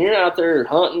 because when you're out there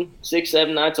hunting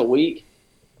 6-7 nights a week,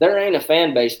 there ain't a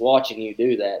fan base watching you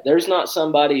do that. There's not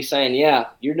somebody saying, yeah,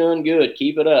 you're doing good,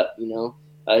 keep it up.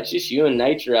 It's just you and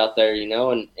nature out there,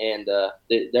 and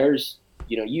there's,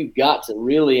 you've got to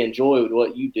really enjoy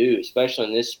what you do, especially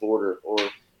in this sport, or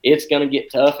it's going to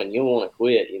get tough and you'll want to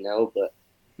quit, but.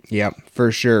 Yep,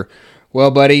 for sure. Well,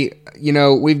 buddy,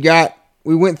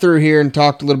 we went through here and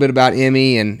talked a little bit about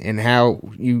Emmy and how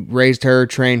you raised her,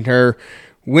 trained her,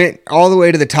 went all the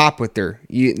way to the top with her.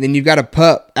 Then you've got a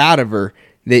pup out of her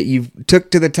that you took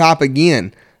to the top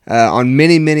again on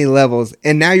many, many levels.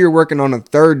 And now you're working on a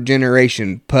third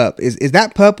generation pup. Is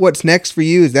that pup what's next for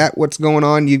you? Is that what's going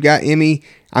on? You've got Emmy,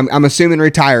 I'm assuming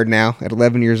retired now at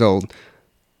 11 years old.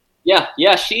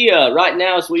 Yeah. She right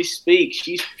now as we speak,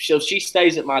 she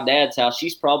stays at my dad's house.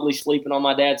 She's probably sleeping on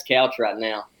my dad's couch right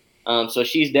now. So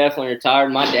she's definitely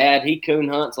retired. My dad, he coon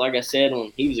hunts. Like I said,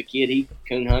 when he was a kid, he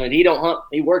coon hunted. He don't hunt.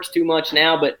 He works too much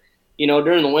now, but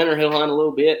during the winter he'll hunt a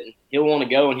little bit, and he'll want to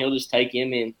go, and he'll just take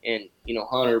him and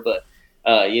hunt her. But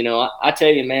I tell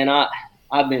you, man,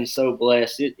 I've been so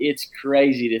blessed. It's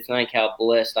crazy to think how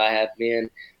blessed I have been.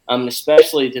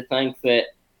 Especially to think that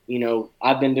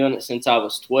I've been doing it since I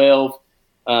was 12.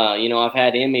 I've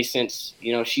had Emmy since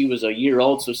she was a year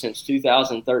old, so since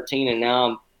 2013, and now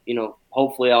I'm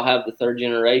hopefully I'll have the third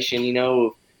generation,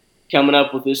 coming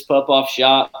up with this pup off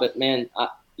shot. But man,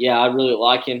 I really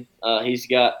like him. He's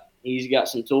got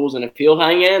some tools, and if he'll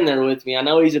hang in there with me, I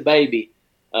know he's a baby,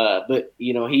 but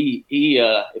he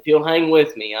if he'll hang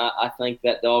with me, I think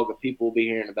that dog, people will be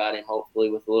hearing about him, hopefully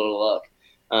with a little luck.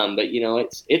 But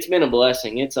it's been a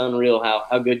blessing. It's unreal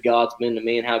how good God's been to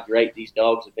me and how great these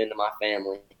dogs have been to my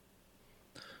family.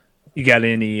 You got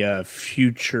any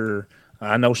future?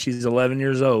 I know she's 11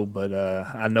 years old, but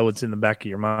I know it's in the back of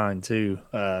your mind too.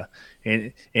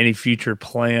 Any future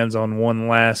plans on one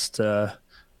last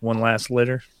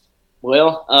litter?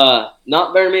 Well,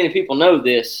 not very many people know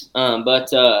this,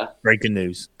 but breaking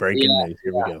news. Here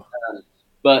we go.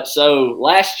 But so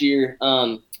last year,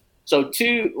 let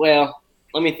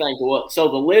me think. So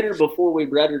the litter before we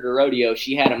bred her to rodeo,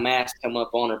 she had a mass come up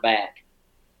on her back.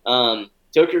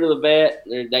 Took her to the vet.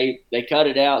 They cut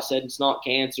it out, said it's not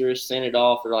cancerous, sent it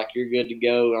off. They're like, you're good to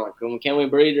go. I'm like, can we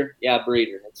breed her? Yeah, breed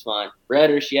her. It's fine. Bred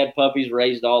her. She had puppies,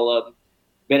 raised all of them.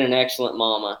 Been an excellent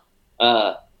mama.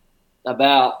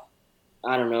 About,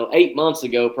 8 months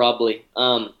ago probably,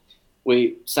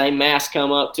 same mass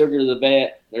come up, took her to the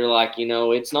vet. They're like,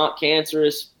 it's not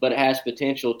cancerous, but it has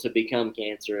potential to become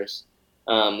cancerous.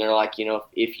 They're like,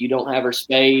 if you don't have her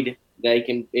spayed,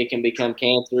 it can become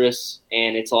cancerous,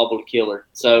 and it's liable to kill her.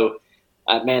 So,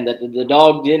 the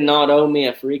dog did not owe me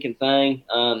a freaking thing.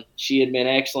 She had been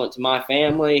excellent to my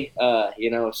family,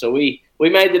 so we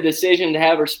made the decision to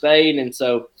have her spayed, and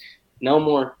so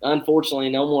unfortunately,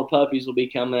 no more puppies will be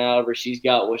coming out of her. She's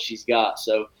got what she's got.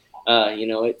 So,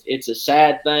 it's a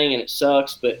sad thing and it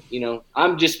sucks, but,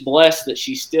 I'm just blessed that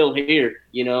she's still here,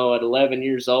 at 11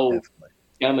 years old. Definitely.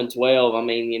 Coming 12,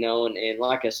 and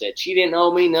like I said, she didn't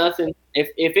owe me nothing. If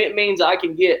it means I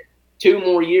can get 2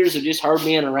 more years of just her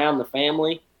being around the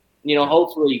family,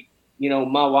 hopefully,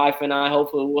 my wife and I,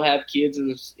 hopefully we'll have kids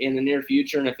in the near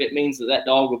future. And if it means that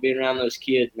dog will be around those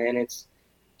kids, man, it's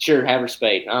sure, have her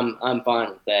spayed. I'm fine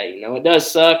with that. It does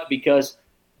suck because,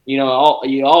 you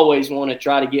always want to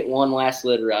try to get one last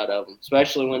litter out of them,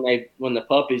 especially when the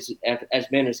puppies has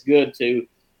been as good to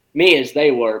me as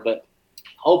they were. But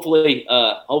hopefully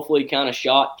kind of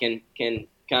shot can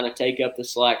kind of take up the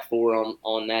slack for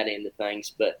on that end of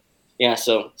things. But yeah,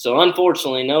 so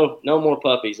unfortunately, no more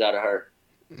puppies out of her.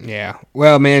 Yeah.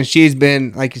 Well, man, she's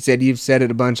been, like you said, you've said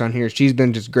it a bunch on here. She's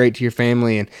been just great to your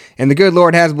family, and the good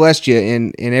Lord has blessed you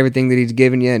in everything that he's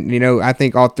given you. And, I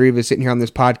think all three of us sitting here on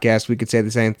this podcast, we could say the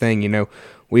same thing.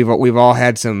 We've all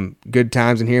had some good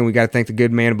times in here, and we got to thank the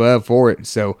good man above for it.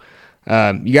 So,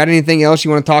 you got anything else you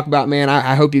want to talk about, man?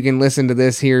 I hope you can listen to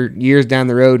this here years down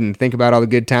the road and think about all the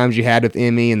good times you had with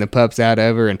Emmy and the pups out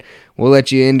of her, and we'll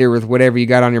let you end her with whatever you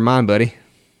got on your mind, buddy.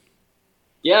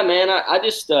 Yeah, man, I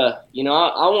just, I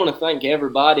want to thank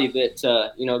everybody that,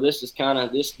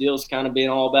 this deal's kind of been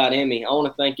all about Emmy. I want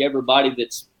to thank everybody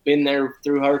that's been there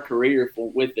through her career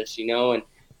with us, and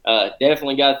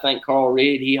definitely got to thank Carl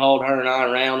Reed. He hauled her and I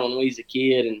around when we was a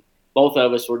kid, and both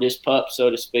of us were just pups, so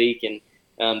to speak.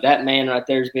 And that man right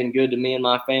there has been good to me and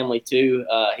my family too.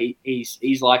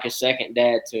 He's like a second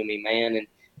dad to me, man.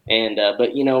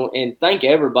 And thank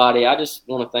everybody. I just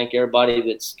want to thank everybody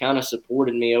that's kind of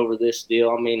supported me over this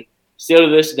deal. Still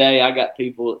to this day, I got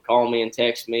people that call me and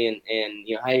text me and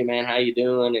hey man, how you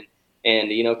doing?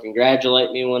 And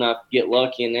congratulate me when I get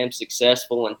lucky and am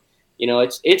successful. And,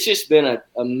 it's just been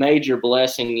a major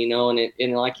blessing,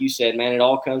 and like you said, man, it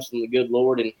all comes from the good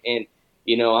Lord. And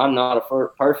I'm not a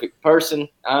perfect person.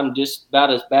 I'm just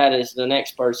about as bad as the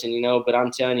next person, but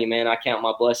I'm telling you, man, I count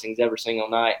my blessings every single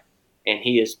night. And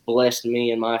he has blessed me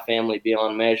and my family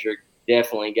beyond measure.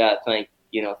 Definitely got to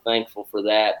thankful for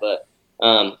that. But,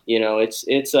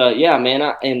 yeah,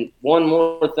 man. And one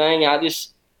more thing,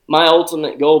 my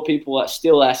ultimate goal, people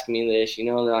still ask me this,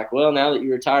 they're like, well, now that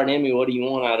you're retired, Emmy, what do you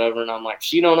want out of her? And I'm like,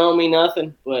 she don't owe me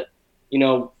nothing. But,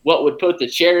 what would put the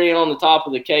cherry on the top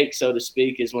of the cake, so to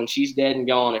speak, is when she's dead and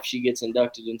gone, if she gets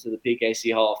inducted into the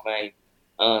PKC Hall of Fame.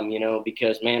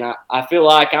 Because, man, I feel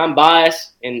like I'm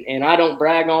biased and I don't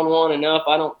brag on one enough,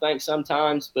 I don't think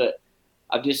sometimes, but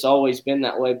I've just always been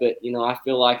that way. But, I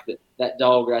feel like that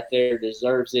dog right there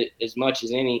deserves it as much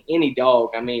as any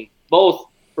dog. Both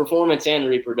performance and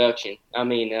reproduction.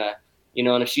 And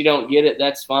if she don't get it,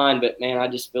 that's fine. But, man, I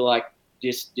just feel like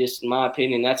just in my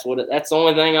opinion, that's the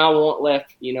only thing I want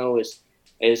left,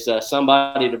 is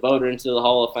somebody to vote her into the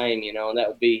Hall of Fame, and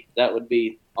that would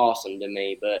be awesome to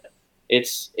me. But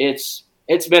it's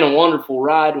been a wonderful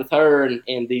ride with her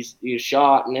and these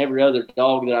shot and every other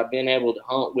dog that I've been able to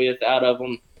hunt with out of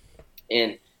them.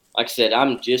 And like I said,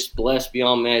 I'm just blessed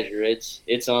beyond measure.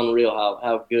 It's unreal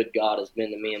how good God has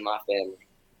been to me and my family.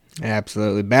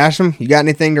 Absolutely. Basham, you got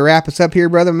anything to wrap us up here,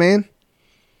 brother, man?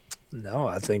 No,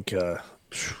 I think,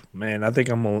 man, I think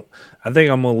I'm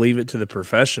gonna leave it to the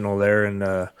professional there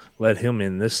and let him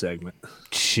in this segment.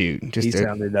 Shoot, He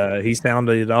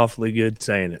sounded awfully good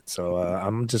saying it, so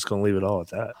I'm just gonna leave it all at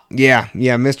that. Yeah,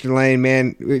 Mr. Lane,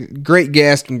 man, great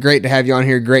guest and great to have you on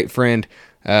here. Great friend.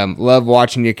 Love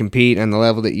watching you compete on the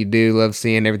level that you do. Love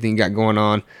seeing everything you got going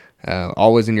on.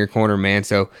 Always in your corner, man.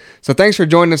 So thanks for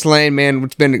joining us, Lane, man.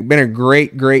 It's been a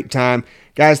great time.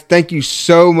 Guys, thank you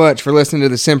so much for listening to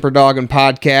the Semper Doggin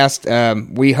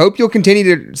podcast. We hope you'll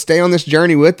continue to stay on this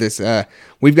journey with us.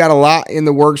 We've got a lot in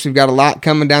the works. We've got a lot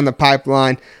coming down the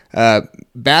pipeline.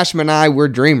 Basham and I, we're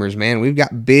dreamers, man. We've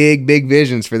got big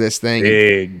visions for this thing.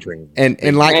 Big dreams.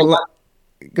 And like,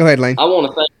 go ahead, Lane. I want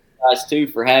to thank you guys too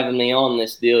for having me on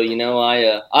this deal. You know,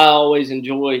 I always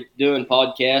enjoy doing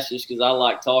podcasts just because I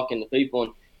like talking to people,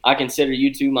 and I consider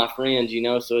you two my friends. You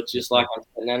know, so it's just like I'm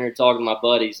sitting down here talking to my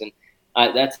buddies, and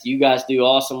that's you guys do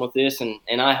awesome with this, and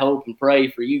I hope and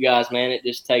pray for you guys, man. It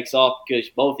just takes off because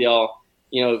both y'all,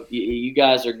 you know, you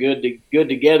guys are good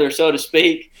together, so to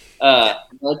speak. But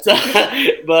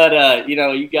you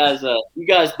know, you guys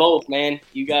both, man,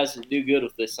 you guys do good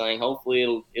with this thing.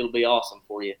 Hopefully, it'll be awesome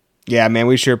for you. Yeah, man,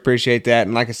 we sure appreciate that.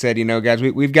 And like I said, you know, guys,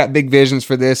 we've got big visions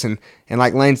for this, and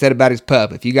like Lane said about his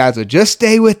pup, if you guys will just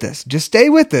stay with us,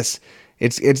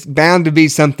 it's bound to be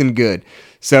something good.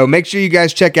 So make sure you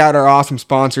guys check out our awesome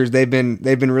sponsors. They've been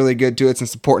really good to us and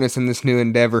supporting us in this new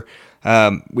endeavor.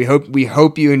 We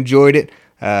hope you enjoyed it.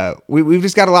 We've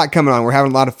just got a lot coming on. We're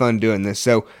having a lot of fun doing this.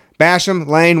 So Basham,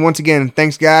 Lane, once again,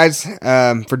 thanks guys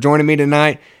for joining me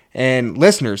tonight. And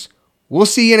listeners, we'll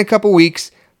see you in a couple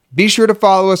weeks. Be sure to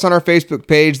follow us on our Facebook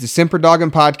page, the Semper Doggin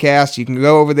Podcast. You can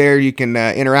go over there. You can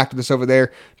interact with us over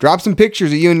there. Drop some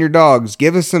pictures of you and your dogs.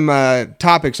 Give us some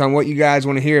topics on what you guys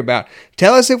want to hear about.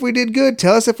 Tell us if we did good.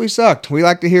 Tell us if we sucked. We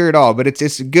like to hear it all. But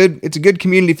it's a good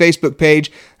community Facebook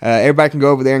page. Everybody can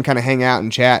go over there and kind of hang out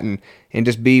and chat and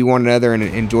just be one another and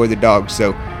enjoy the dogs.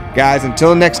 So, guys,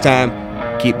 until next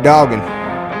time, keep dogging.